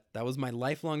 That was my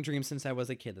lifelong dream since I was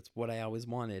a kid. That's what I always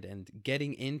wanted. And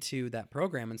getting into that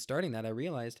program and starting that, I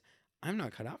realized I'm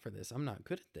not cut out for this. I'm not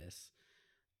good at this.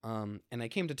 And I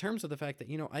came to terms with the fact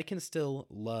that, I can still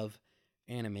love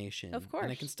animation. Of course.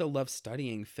 And I can still love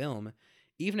studying film,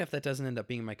 even if that doesn't end up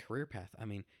being my career path. I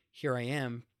mean, here I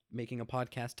am making a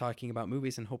podcast talking about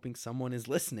movies and hoping someone is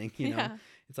listening, Yeah.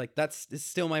 It's like, it's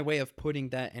still my way of putting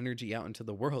that energy out into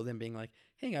the world and being like,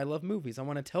 hey, I love movies. I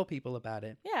want to tell people about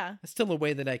it. Yeah. It's still a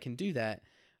way that I can do that.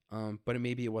 But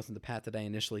maybe it wasn't the path that I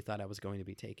initially thought I was going to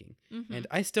be taking. Mm-hmm. And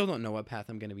I still don't know what path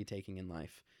I'm going to be taking in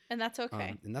life. And that's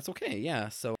okay. And that's okay. Yeah.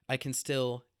 So I can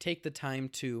still take the time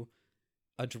to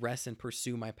address and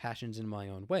pursue my passions in my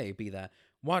own way, be that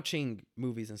watching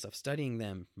movies and stuff, studying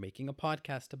them, making a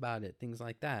podcast about it, things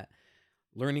like that,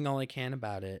 learning all I can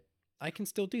about it. I can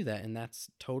still do that, and that's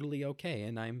totally okay.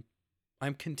 And I'm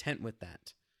content with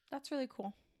that. That's really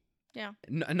cool. Yeah.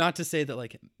 Not to say that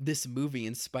like this movie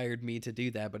inspired me to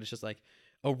do that, but it's just like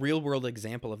a real world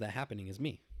example of that happening is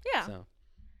me. Yeah. So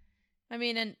I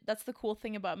mean, and that's the cool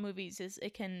thing about movies is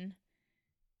it can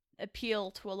appeal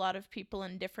to a lot of people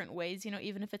in different ways,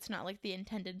 even if it's not like the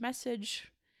intended message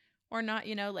or not,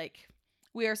 like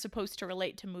we are supposed to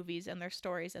relate to movies and their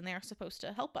stories, and they are supposed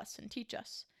to help us and teach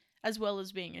us as well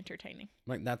as being entertaining.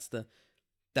 like that's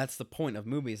the point of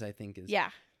movies, I think, is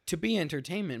Yeah. to be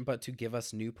entertainment, but to give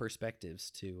us new perspectives,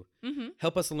 to Mm-hmm.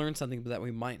 help us learn something that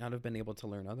we might not have been able to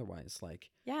learn otherwise. Like,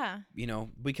 Yeah.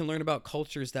 we can learn about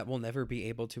cultures that we'll never be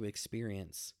able to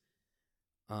experience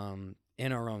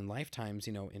in our own lifetimes,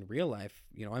 in real life.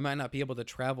 I might not be able to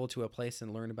travel to a place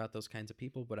and learn about those kinds of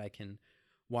people, but I can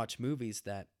watch movies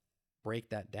that break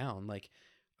that down. Like,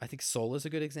 I think Soul is a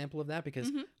good example of that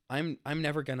because Mhm. I'm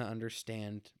never going to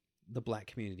understand the Black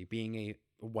community being a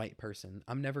white person.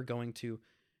 I'm never going to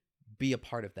be a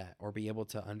part of that or be able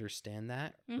to understand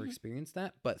that or Mhm. experience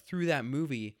that. But through that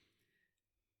movie,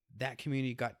 that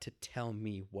community got to tell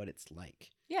me what it's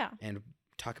like Yeah. and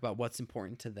talk about what's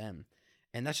important to them.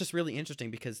 And that's just really interesting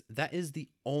because that is the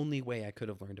only way I could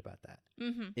have learned about that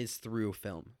Mm-hmm. is through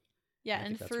film. Yeah, I think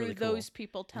and that's through really cool. those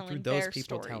people And telling through those their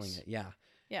people stories. telling it. Yeah.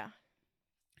 Yeah.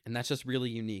 And that's just really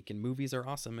unique. And movies are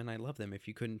awesome and I love them if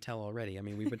you couldn't tell already. I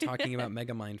mean, we've been talking about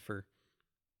Megamind for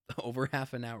over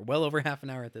half an hour, well over half an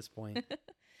hour at this point.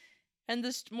 And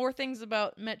there's more things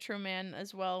about Metro Man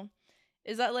as well.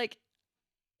 Is that like,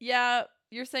 yeah,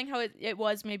 you're saying how it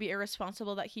was maybe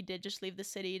irresponsible that he did just leave the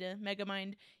city to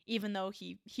Megamind, even though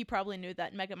he probably knew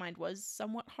that Megamind was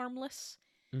somewhat harmless,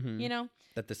 Mhm.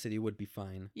 That the city would be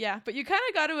fine. Yeah, but you kind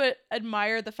of got to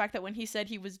admire the fact that when he said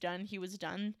he was done, he was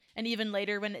done. And even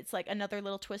later when it's like another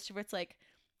little twist where it's like,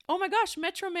 oh my gosh,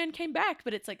 Metro Man came back,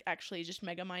 but it's like actually just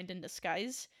Megamind in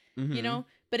disguise, Mhm.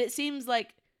 But it seems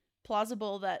like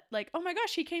plausible that like, oh my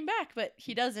gosh, he came back, but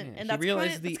he doesn't. Yeah, And he that's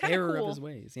realized that's the kinda error cool. of his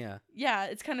ways. Yeah. Yeah,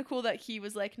 it's kind of cool that he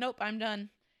was like, nope, I'm done.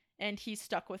 And he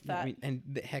stuck with Yeah, that. I mean,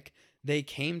 and heck, they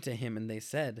came to him and they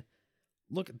said,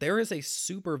 look, there is a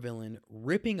supervillain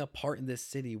ripping apart this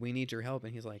city. We need your help.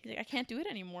 And he's like, He's like, I can't do it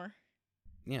anymore.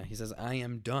 yeah, he says, I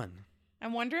am done.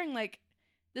 I'm wondering, like,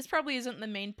 this probably isn't the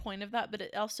main point of that, but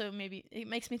it also maybe it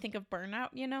makes me think of Burnout,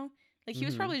 Like he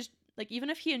was Mhm. probably just, like, even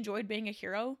if he enjoyed being a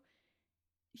hero,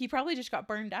 he probably just got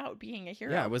burned out being a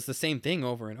hero. Yeah, it was the same thing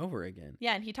over and over again.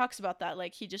 Yeah, and he talks about that.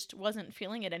 Like, he just wasn't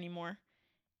feeling it anymore.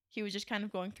 He was just kind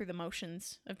of going through the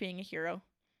motions of being a hero.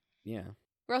 Yeah.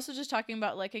 We're also just talking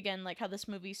about, like, again, like, how this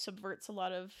movie subverts a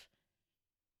lot of,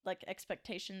 like,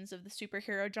 expectations of the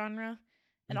superhero genre.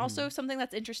 And also something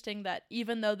that's interesting, that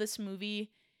even though this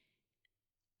movie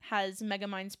has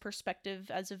Megamind's perspective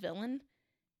as a villain,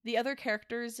 the other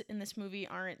characters in this movie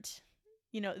aren't,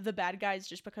 you know, the bad guys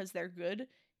just because they're good.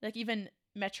 Like, even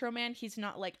Metro Man, he's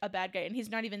not, like, a bad guy, and he's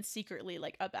not even secretly,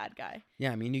 like, a bad guy.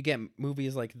 Yeah, I mean, you get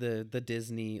movies like the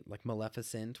Disney, like,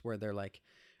 Maleficent, where they're like,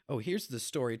 oh, here's the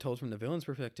story told from the villain's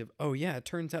perspective. Oh, yeah, it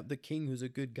turns out the king, who's a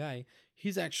good guy,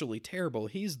 he's actually terrible.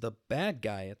 He's the bad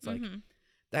guy. It's like,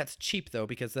 that's cheap, though,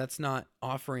 because that's not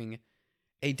offering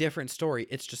a different story.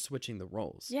 It's just switching the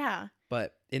roles. Yeah.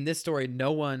 But in this story,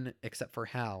 no one except for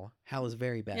Hal. Hal is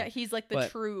very bad. Yeah, he's, like, the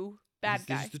true bad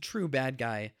guy. He's the true bad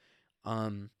guy.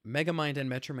 Megamind and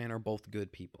Metro Man are both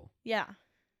good people. Yeah.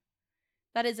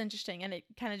 That is interesting, and it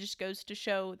kind of just goes to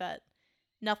show that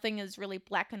nothing is really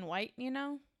black and white, you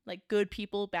know? Like, good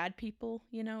people, bad people,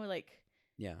 you know? Like...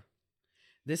 Yeah.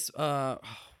 This,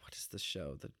 what is the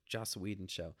show? The Joss Whedon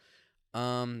show.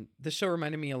 This show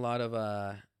reminded me a lot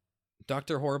of,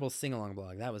 Dr. Horrible's Sing-Along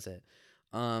Blog. That was it.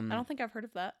 I don't think I've heard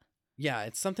of that. Yeah,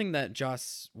 it's something that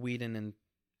Joss Whedon and,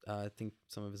 I think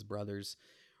some of his brothers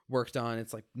worked on.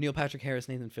 It's like Neil Patrick Harris,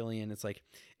 Nathan Fillion. It's like,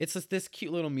 it's just this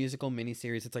cute little musical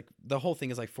miniseries. It's like, the whole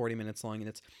thing is like 40 minutes long,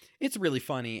 and it's really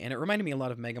funny. And it reminded me a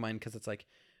lot of Megamind, because it's like,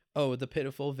 oh, the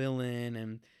pitiful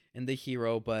villain and the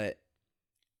hero, but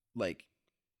like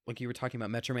you were talking about,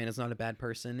 Metro Man is not a bad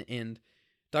person. And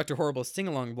Dr. Horrible's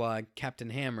Sing-Along Blog, Captain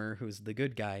Hammer, who's the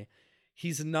good guy,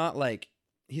 he's not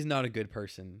a good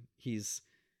person. He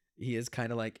is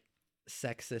kind of like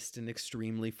sexist and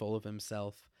extremely full of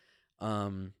himself. I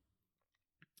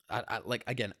like,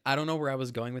 again, I don't know where I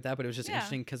was going with that, but it was just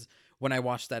interesting, because when I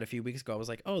watched that a few weeks ago, I was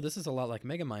like, oh, this is a lot like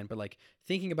Megamind. But like,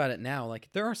 thinking about it now, like,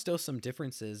 there are still some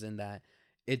differences in that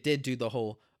it did do the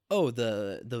whole, oh,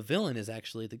 the villain is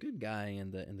actually the good guy,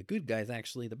 and the good guy is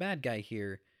actually the bad guy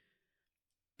here.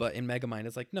 But in Megamind,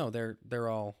 it's like, no, they're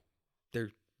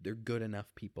good enough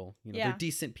people. You know, they're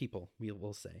decent people,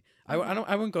 we'll say. I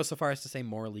wouldn't go so far as to say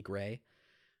morally gray.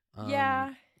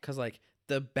 Because like,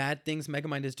 the bad things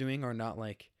Megamind is doing are not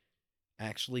like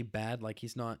actually bad. Like,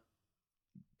 he's not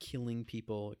killing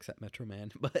people except Metro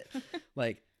Man. But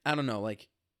like, I don't know. Like,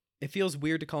 it feels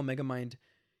weird to call Megamind.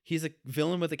 He's a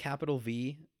villain with a capital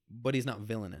V, but he's not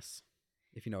villainous,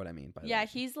 if you know what I mean by that. Yeah,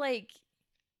 he's like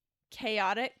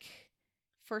chaotic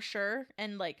for sure,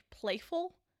 and like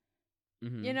playful.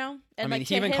 You know? And I mean, like,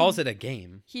 he even calls it a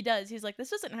game. He does. He's like,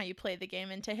 this isn't how you play the game.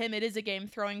 And to him, it is a game,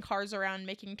 throwing cars around,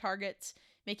 making targets,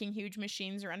 making huge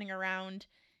machines running around.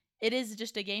 It is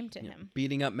just a game to him.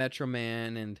 Beating up Metro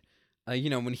Man, and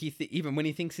you know, when he even when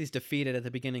he thinks he's defeated at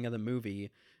the beginning of the movie,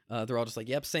 they're all just like,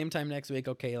 yep, same time next week,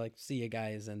 okay, like, see you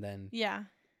guys. And then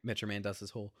Metro Man does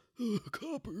his whole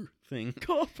copper thing.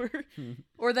 Copper.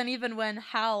 Or then even when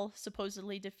Hal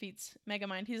supposedly defeats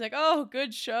Megamind, he's like, oh,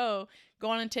 good show,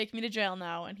 go on and take me to jail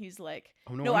now. And he's like,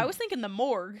 oh, no, I was thinking the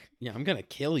morgue. Yeah, I'm gonna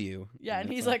kill you. Yeah,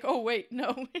 and he's like, oh wait,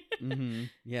 no.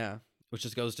 Yeah, which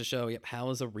just goes to show, yep, Hal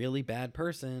is a really bad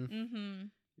person.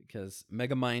 Because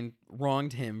Megamind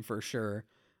wronged him for sure,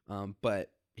 but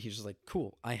he's just like,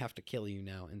 cool, I have to kill you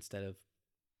now, instead of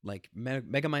like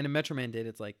Megamind and Metro Man did.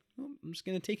 It's like, well, I'm just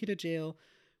gonna take you to jail,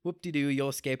 whoop-de-doo, you'll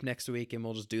escape next week, and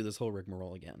we'll just do this whole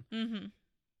rigmarole again.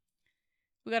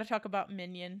 We gotta talk about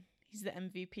Minion. He's the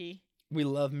MVP. We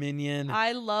love Minion.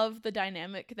 I love the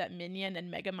dynamic that Minion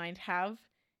and Megamind have.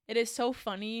 It is so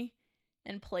funny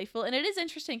and playful, and it is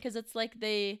interesting because it's like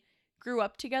they grew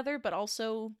up together, but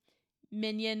also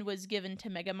Minion was given to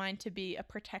Megamind to be a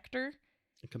protector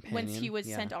once he was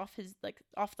sent off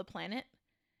off the planet.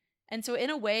 And so in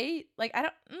a way, like, I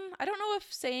don't know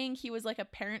if saying he was like a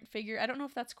parent figure, I don't know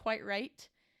if that's quite right,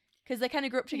 because they kind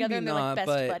of grew up together. Maybe and they're like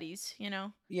best buddies, you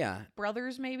know? Yeah.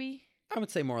 Brothers, maybe? I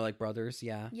would say more like brothers,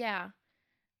 yeah. Yeah.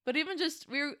 But even just,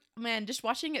 just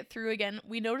watching it through again,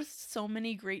 we noticed so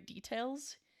many great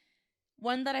details.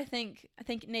 One that I think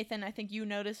Nathan, you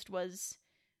noticed was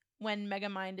when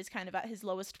Megamind is kind of at his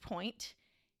lowest point,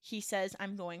 he says,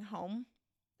 I'm going home.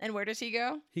 And where does he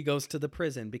go? He goes to the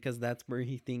prison, because that's where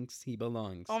he thinks he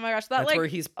belongs. Oh my gosh, that's where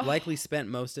he's likely spent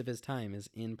most of his time, is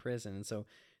in prison. And so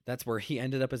that's where he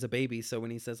ended up as a baby. So when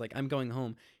he says, like, I'm going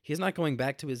home, he's not going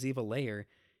back to his evil lair.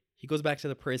 He goes back to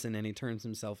the prison and he turns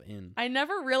himself in. I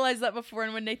never realized that before.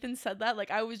 And when Nathan said that, like,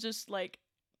 I was just like,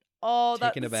 oh,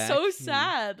 that's so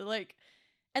sad. Yeah. Like,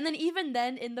 and then even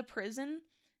then in the prison,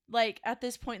 like, at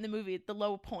this point in the movie, the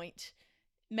low point,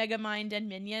 Megamind and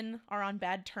Minion are on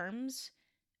bad terms,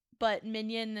 but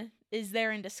Minion is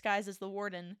there in disguise as the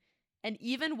warden. And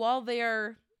even while they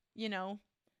are, you know,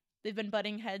 they've been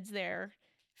butting heads there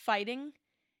fighting,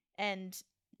 and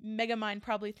Megamind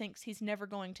probably thinks he's never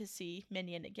going to see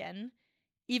Minion again.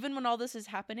 Even when all this is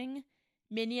happening,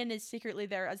 Minion is secretly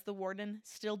there as the warden,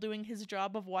 still doing his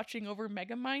job of watching over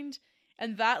Megamind.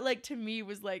 And that, like, to me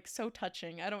was, like, so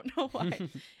touching. I don't know why.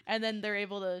 And then they're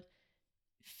able to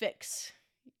fix,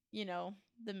 you know,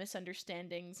 the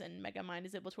misunderstandings, and Megamind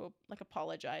is able to, like,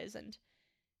 apologize, and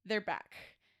they're back.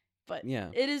 But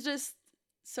Yeah. it is just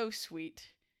so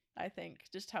sweet, I think,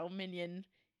 just how Minion,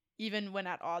 even when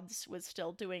at odds, was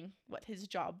still doing what his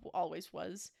job always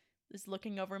was, is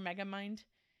looking over Megamind.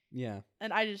 Yeah.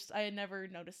 And I had never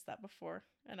noticed that before,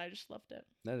 and I just loved it.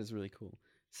 That is really cool.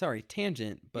 Sorry,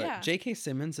 tangent, but Yeah. J.K.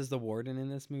 Simmons is the warden in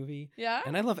this movie. Yeah?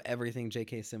 And I love everything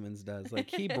J.K. Simmons does. Like,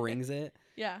 he brings it.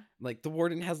 Yeah. Like, the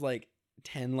warden has, like,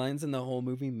 10 lines in the whole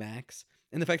movie max.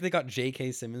 And the fact they got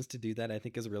J.K. Simmons to do that, I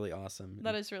think, is really awesome.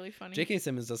 That is really funny. J.K.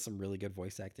 Simmons does some really good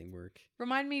voice acting work.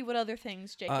 Remind me what other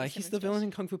things J.K. Simmons He's the villain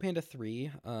in Kung Fu Panda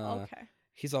 3. Okay.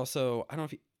 He's also, I don't know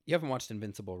if you haven't watched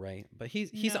Invincible, right? But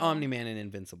he's No. Omni-Man in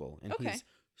Invincible. And Okay. he's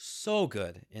so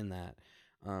good in that.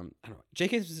 I don't know.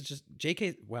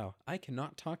 J.K. Wow, I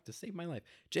cannot talk to save my life.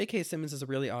 J.K. Simmons is a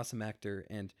really awesome actor,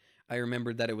 and I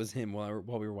remembered that it was him while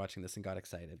we were watching this and got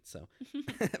excited. So,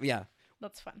 yeah.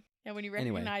 That's fun. Yeah, when you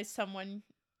Anyway. recognize someone,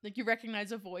 like you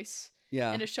recognize a voice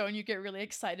Yeah. in a show, and you get really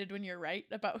excited when you're right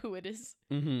about who it is.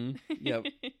 Mm-hmm. Yep.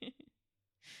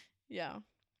 Yeah.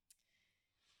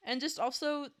 And just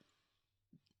also,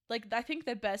 like, I think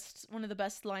one of the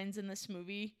best lines in this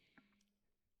movie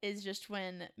is just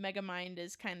when Megamind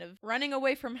is kind of running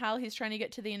away from Hal. He's trying to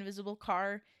get to the invisible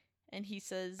car, and he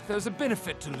says, There's a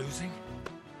benefit to losing.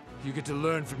 You get to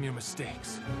learn from your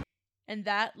mistakes. and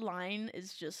that line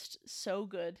is just so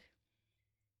good.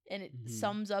 And it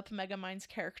sums up Megamind's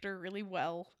character really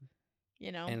well,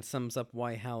 you know? And sums up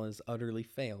why Hal is utterly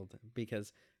failed,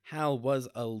 because Hal was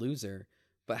a loser,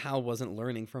 but Hal wasn't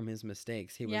learning from his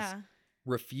mistakes. He was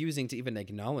refusing to even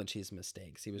acknowledge his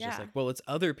mistakes. He was just Yeah. like, well, it's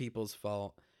other people's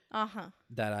fault Uh-huh.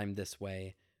 that I'm this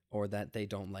way, or that they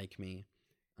don't like me.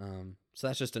 So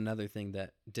that's just another thing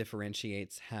that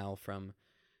differentiates Hal from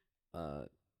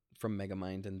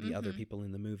Megamind and the other people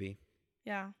in the movie.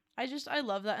 Yeah. I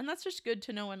love that. And that's just good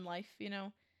to know in life, you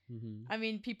know? Mm-hmm. I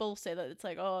mean, people say that it's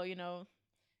like, oh, you know,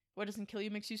 what doesn't kill you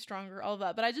makes you stronger, all of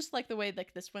that. But I just like the way,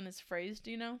 like, this one is phrased,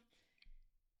 you know?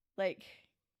 Like,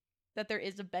 that there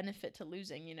is a benefit to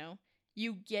losing, you know?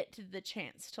 You get the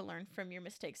chance to learn from your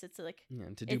mistakes. It's like, Yeah,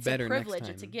 and to do it's better a privilege. next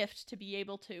time. It's a gift to be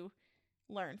able to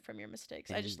learn from your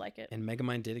mistakes. I just like it. And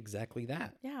Megamind did exactly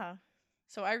that. Yeah.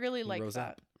 So I really He like rose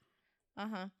that. up.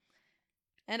 Uh-huh.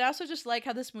 And I also just like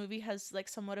how this movie has, like,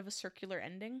 somewhat of a circular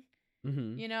ending.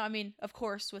 Mm-hmm. You know, I mean, of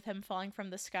course, with him falling from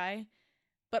the sky,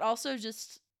 but also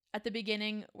just at the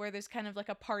beginning where there's kind of like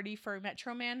a party for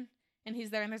Metro Man, and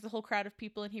he's there and there's a whole crowd of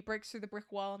people, and he breaks through the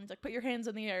brick wall and he's like, put your hands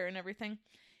in the air and everything.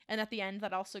 And at the end,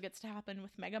 that also gets to happen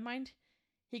with Megamind.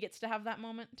 He gets to have that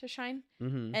moment to shine.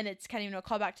 Mm-hmm. And it's kind of, you know, a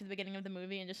callback to the beginning of the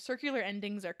movie, and just circular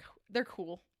endings they're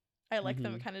cool. I like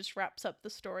them. It kind of just wraps up the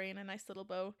story in a nice little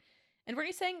bow. And weren't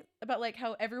you saying about, like,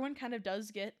 how everyone kind of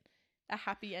does get a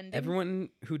happy ending? Everyone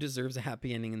who deserves a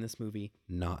happy ending in this movie,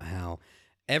 not Hal.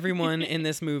 Everyone in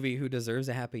this movie who deserves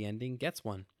a happy ending gets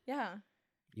one. Yeah.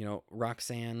 You know,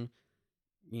 Roxanne,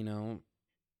 you know,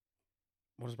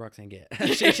 what does Roxanne get?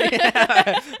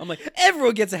 I'm like,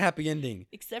 everyone gets a happy ending.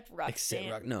 Except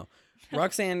Roxanne. No.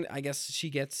 Roxanne, I guess she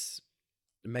gets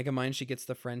Megamind, she gets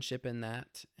the friendship in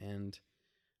that. And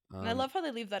I love how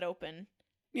they leave that open.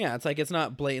 Yeah, it's like it's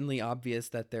not blatantly obvious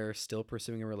that they're still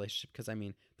pursuing a relationship, because I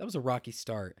mean, that was a rocky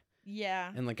start. Yeah.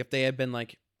 And like if they had been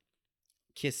like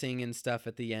kissing and stuff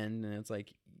at the end, and it's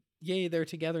like, yay, they're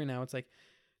together now. It's like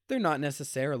they're not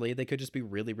necessarily. They could just be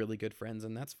really, really good friends,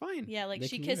 and that's fine. Yeah, like They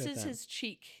she can leave it at kisses that. his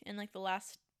cheek in, like, the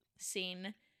last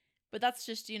scene. But that's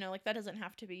just, you know, like, that doesn't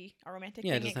have to be a romantic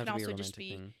Yeah, it thing. doesn't It can have to be a also just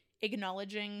romantic be thing.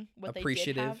 acknowledging what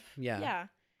Appreciative, they did have. yeah. Yeah.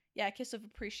 Yeah, a kiss of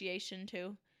appreciation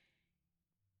too.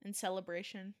 And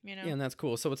celebration, you know? Yeah, and that's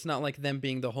cool. So it's not like them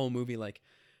being the whole movie like,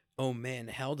 oh man,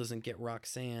 Hal doesn't get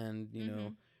Roxanne, you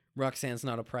know. Roxanne's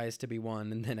not a prize to be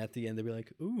won, and then at the end they'll be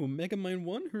like, ooh, Megamind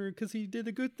won her because he did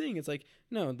a good thing. It's like,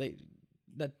 no,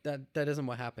 that isn't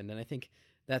what happened. And I think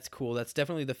that's cool. That's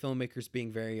definitely the filmmakers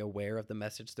being very aware of the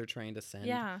message they're trying to send.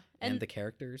 Yeah. And the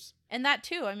characters. And that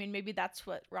too, I mean, maybe that's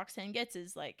what Roxanne gets,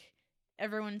 is like,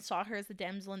 everyone saw her as the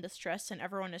damsel in distress, and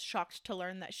everyone is shocked to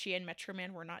learn that she and Metro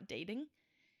Man were not dating.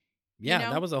 Yeah, You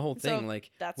know? that was a whole So thing.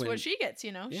 Like that's when- what she gets,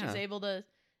 you know? Yeah. She's able to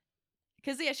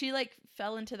Because, yeah, she, like,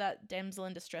 fell into that damsel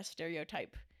in distress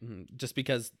stereotype. Just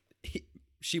because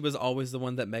she was always the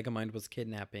one that Megamind was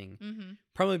kidnapping. Mm-hmm.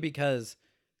 Probably because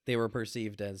they were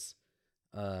perceived as,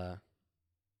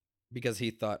 because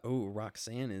he thought, oh,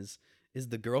 Roxanne is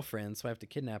the girlfriend, so I have to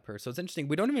kidnap her. So it's interesting.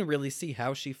 We don't even really see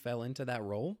how she fell into that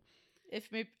role.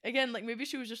 If maybe, again, like, maybe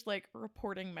she was just, like,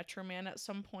 reporting Metro Man at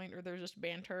some point, or there's just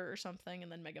banter or something,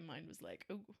 and then Megamind was like,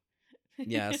 oh.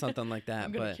 Yeah, something like that.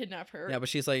 I'm gonna kidnap her. Yeah, but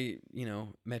she's like,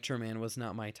 Metro Man was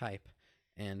not my type.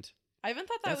 And I even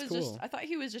thought that that's was cool. I thought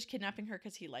he was just kidnapping her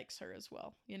because he likes her as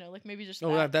well. Like, maybe just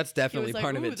that's definitely he was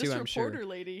part like, of it, too, this I'm sure. reporter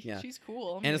lady, Yeah. she's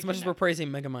cool. I'm And as gonna much as we're kidnap her." praising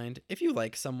Megamind, if you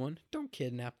like someone, don't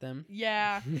kidnap them.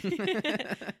 Yeah.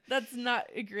 That's not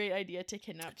a great idea to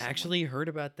kidnap someone. Actually heard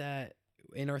about that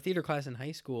in our theater class in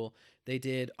high school. They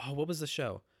did, what was the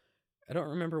show? I don't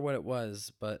remember what it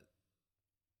was, but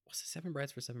was it Seven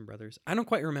Brides for Seven Brothers? I don't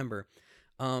quite remember.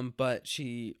 But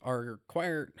our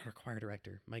choir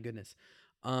director, my goodness,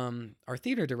 our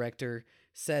theater director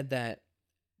said that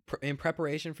in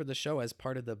preparation for the show, as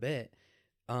part of the bit,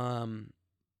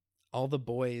 all the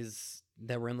boys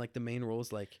that were in like the main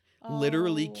roles, like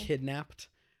literally kidnapped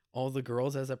all the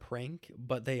girls as a prank,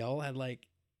 but they all had like,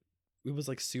 it was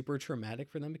like super traumatic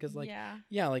for them because like,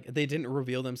 like they didn't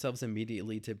reveal themselves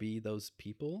immediately to be those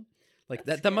people. Like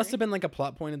that must have been like a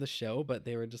plot point of the show, but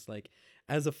they were just like,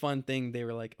 as a fun thing, they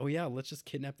were like, oh yeah, let's just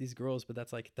kidnap these girls. But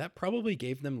that's like, that probably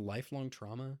gave them lifelong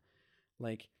trauma.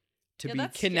 Like to be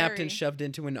kidnapped and shoved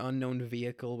into an unknown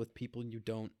vehicle with people you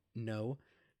don't know.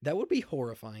 That would be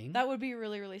horrifying. That would be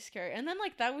really, really scary. And then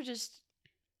like, that would just,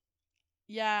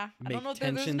 I don't know. Make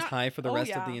tensions high for the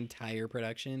rest of the entire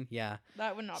production. Yeah.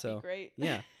 That would not be great.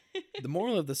 Yeah. The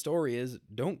moral of the story is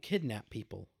don't kidnap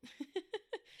people.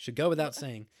 Should go without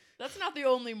saying. That's not the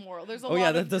only moral. There's a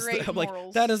lot of great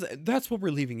morals. That's what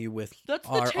we're leaving you with. That's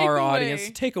our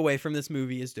audience. Takeaway from this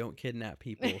movie is don't kidnap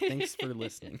people. Thanks for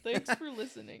listening. Thanks for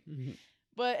listening.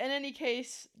 But in any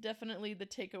case, definitely the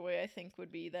takeaway I think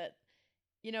would be that,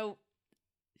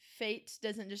 fate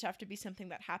doesn't just have to be something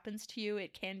that happens to you.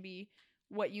 It can be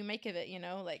what you make of it,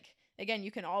 Like, again,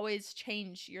 you can always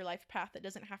change your life path. It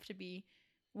doesn't have to be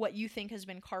what you think has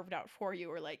been carved out for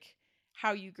you, or like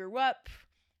how you grew up,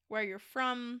 where you're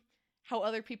from, how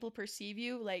other people perceive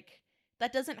you. Like,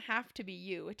 that doesn't have to be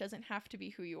you. It doesn't have to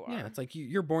be who you are. Yeah, it's like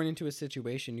you're born into a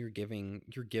situation. You're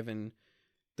given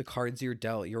the cards you're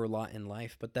dealt, your lot in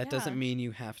life, but that doesn't mean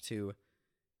you have to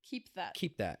keep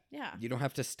that. Yeah. You don't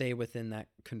have to stay within that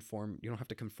you don't have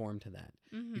to conform to that.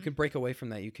 Mm-hmm. You can break away from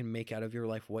that. You can make out of your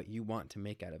life what you want to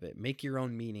make out of it. Make your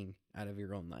own meaning out of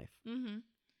your own life. Mm-hmm.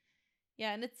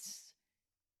 Yeah, and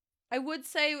I would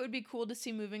say it would be cool to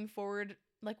see moving forward,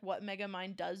 like what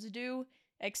Megamind does do,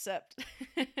 except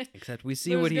we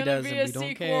see what he does and we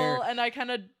don't care. And I kind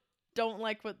of don't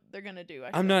like what they're gonna do.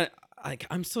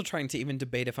 I'm still trying to even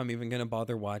debate if I'm even gonna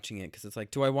bother watching it, because it's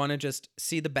like, do I want to just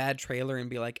see the bad trailer and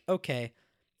be like, okay,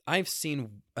 I've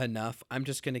seen enough, I'm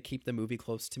just gonna keep the movie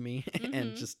close to me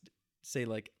and just say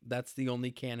like that's the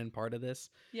only canon part of this?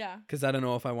 Yeah, because I don't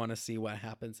know if I want to see what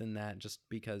happens in that, just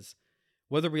because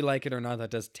whether we like it or not, that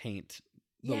does taint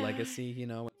the legacy,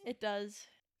 It does.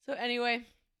 So anyway,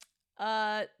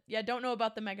 don't know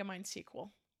about the Megamind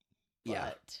sequel.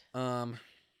 Yeah.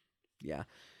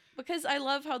 Because I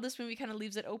love how this movie kind of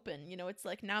leaves it open. It's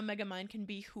like now Megamind can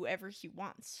be whoever he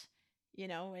wants,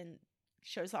 and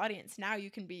shows the audience now you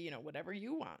can be, whatever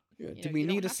you want. Yeah. Do we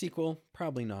need a sequel?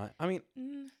 Probably not. I mean,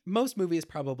 most movies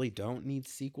probably don't need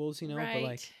sequels, right. But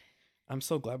like, I'm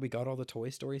so glad we got all the Toy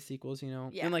Story sequels, Yeah.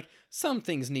 And like some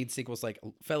things need sequels, like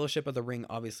Fellowship of the Ring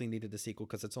obviously needed a sequel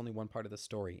because it's only one part of the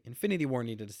story. Infinity War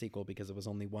needed a sequel because it was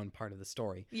only one part of the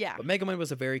story. Yeah. But Megamind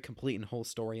was a very complete and whole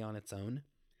story on its own.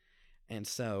 And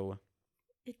so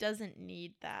it doesn't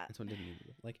need that. This one didn't need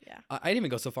it. Like, yeah. I didn't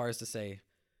even go so far as to say,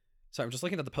 sorry, I'm just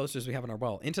looking at the posters we have on our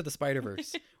wall. Into the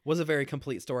Spider-Verse was a very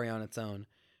complete story on its own.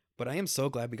 But I am so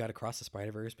glad we got Across the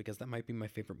Spider-Verse, because that might be my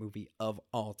favorite movie of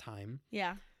all time.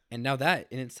 Yeah. And now that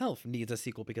in itself needs a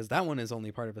sequel, because that one is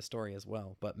only part of a story as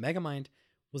well. But Megamind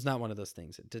was not one of those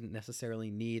things. It didn't necessarily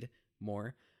need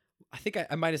more. I think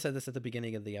I might have said this at the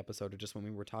beginning of the episode or just when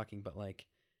we were talking, but like,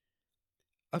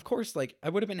 of course, like I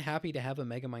would have been happy to have a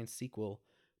Megamind sequel,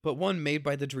 but one made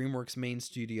by the DreamWorks main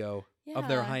studio of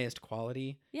their highest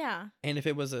quality. Yeah. And if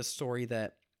it was a story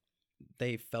that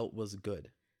they felt was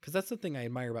good. Because that's the thing I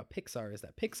admire about Pixar, is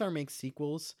that Pixar makes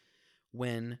sequels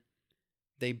when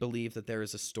they believe that there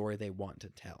is a story they want to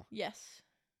tell. Yes.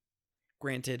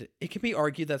 Granted, it can be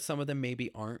argued that some of them maybe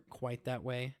aren't quite that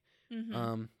way.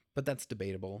 Mm-hmm. But that's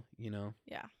debatable,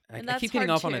 Yeah. I keep getting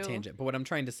off on a tangent, but what I'm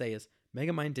trying to say is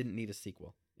Megamind didn't need a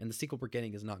sequel, and the sequel we're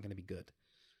getting is not going to be good.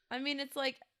 I mean, it's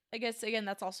like, I guess, again,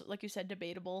 that's also, like you said,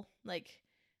 debatable. Like,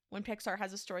 when Pixar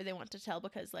has a story they want to tell,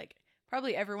 because, like,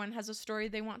 probably everyone has a story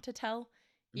they want to tell.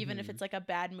 Even if Mhm. it's, like, a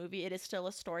bad movie, it is still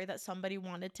a story that somebody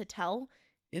wanted to tell.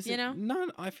 Is You it know?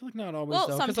 not? I feel like not always Well,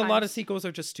 though, because a lot of sometimes. sequels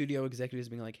are just studio executives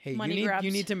being like, "Hey, Money you grabs.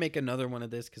 need to make another one of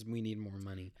this because we need more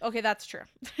money." Okay, that's true.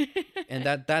 And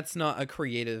that's not a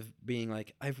creative being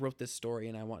like, "I've wrote this story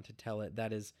and I want to tell it."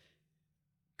 That is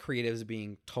creatives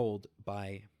being told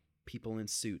by people in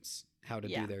suits how to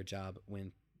Yeah. do their job.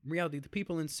 When in reality, the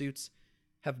people in suits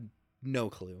have no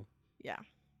clue Yeah.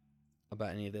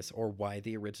 about any of this or why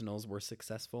the originals were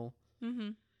successful.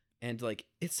 Mm-hmm. And like,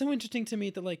 it's so interesting to me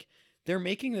that like they're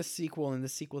making this sequel in the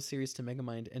sequel series to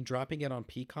Megamind and dropping it on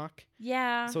Peacock.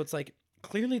 Yeah. So it's like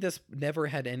clearly this never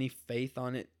had any faith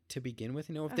on it to begin with.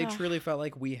 You know, if they Ugh. truly felt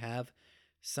like we have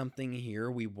something here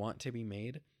we want to be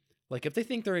made, like if they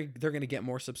think they're going to get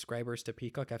more subscribers to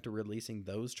Peacock after releasing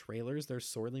those trailers, they're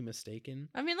sorely mistaken.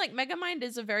 I mean, like, Megamind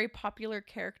is a very popular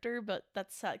character, but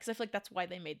that's sad, because I feel like that's why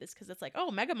they made this, because it's like,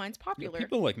 oh, Megamind's Yeah, popular.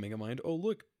 people like Megamind. Oh,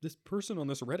 look, this person on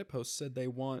this Reddit post said they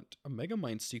want a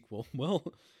Megamind sequel.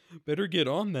 Well, better get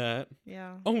on that.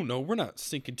 Yeah. Oh no, we're not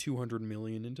sinking 200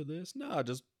 million into this. Nah,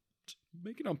 just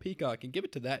make it on Peacock and give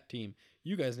it to that team.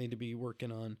 You guys need to be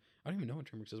working on. I don't even know what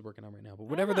DreamWorks is working on right now, but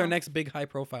whatever their know. next big high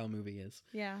profile movie is,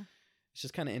 Yeah. it's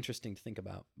just kind of interesting to think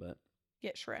about. But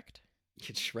Get Shrek'd.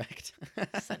 get Shrek'd.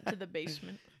 Sent to the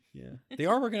basement. Yeah, they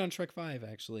are working on Shrek 5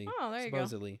 actually. Oh, there you go.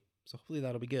 supposedly. So hopefully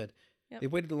that'll be good. Yep. They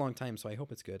waited a long time, so I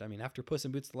hope it's good. I mean, after Puss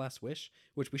in Boots: The Last Wish,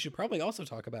 which we should probably also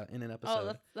talk about in an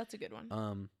episode. Oh, that's a good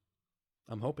one.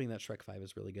 I'm hoping that Shrek 5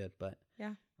 is really good. But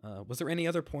Yeah. Was there any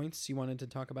other points you wanted to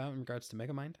talk about in regards to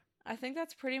Megamind? I think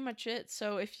that's pretty much it.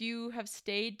 So if you have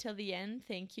stayed till the end,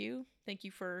 thank you. Thank you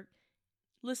for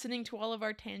listening to all of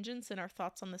our tangents and our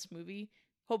thoughts on this movie.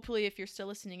 Hopefully, if you're still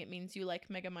listening, it means you like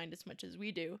Megamind as much as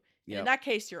we do. And Yep. in that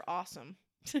case, you're awesome.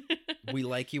 We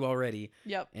like you already.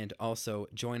 Yep. And also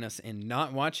join us in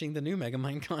not watching the new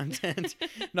Megamind content.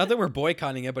 Not that we're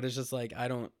boycotting it, but it's just like I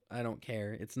don't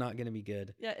care. It's not gonna be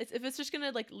good. Yeah, if it's just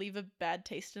gonna like leave a bad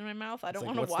taste in my mouth, I It's don't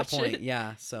like, want to what's watch the point? it.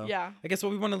 Yeah. So Yeah. I guess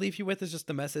what we want to leave you with is just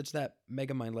the message that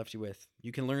Megamind left you with.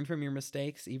 You can learn from your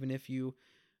mistakes, even if you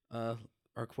are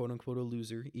quote unquote a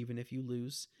loser, even if you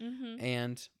lose. Mm-hmm.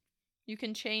 And You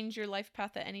can change your life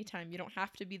path at any time. You don't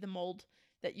have to be the mold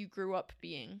that you grew up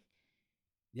being.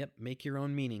 yep, make your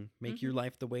own meaning. Make your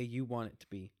life the way you want it to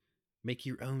be. Make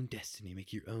your own destiny.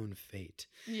 Make your own fate.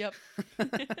 Yep.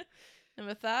 And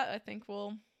with that, I think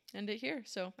we'll end it here.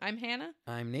 So I'm Hannah.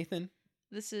 I'm Nathan.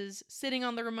 This is Sitting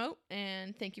on the Remote,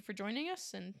 and thank you for joining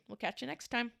us, and we'll catch you next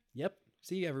time. Yep.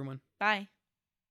 See you, everyone. Bye.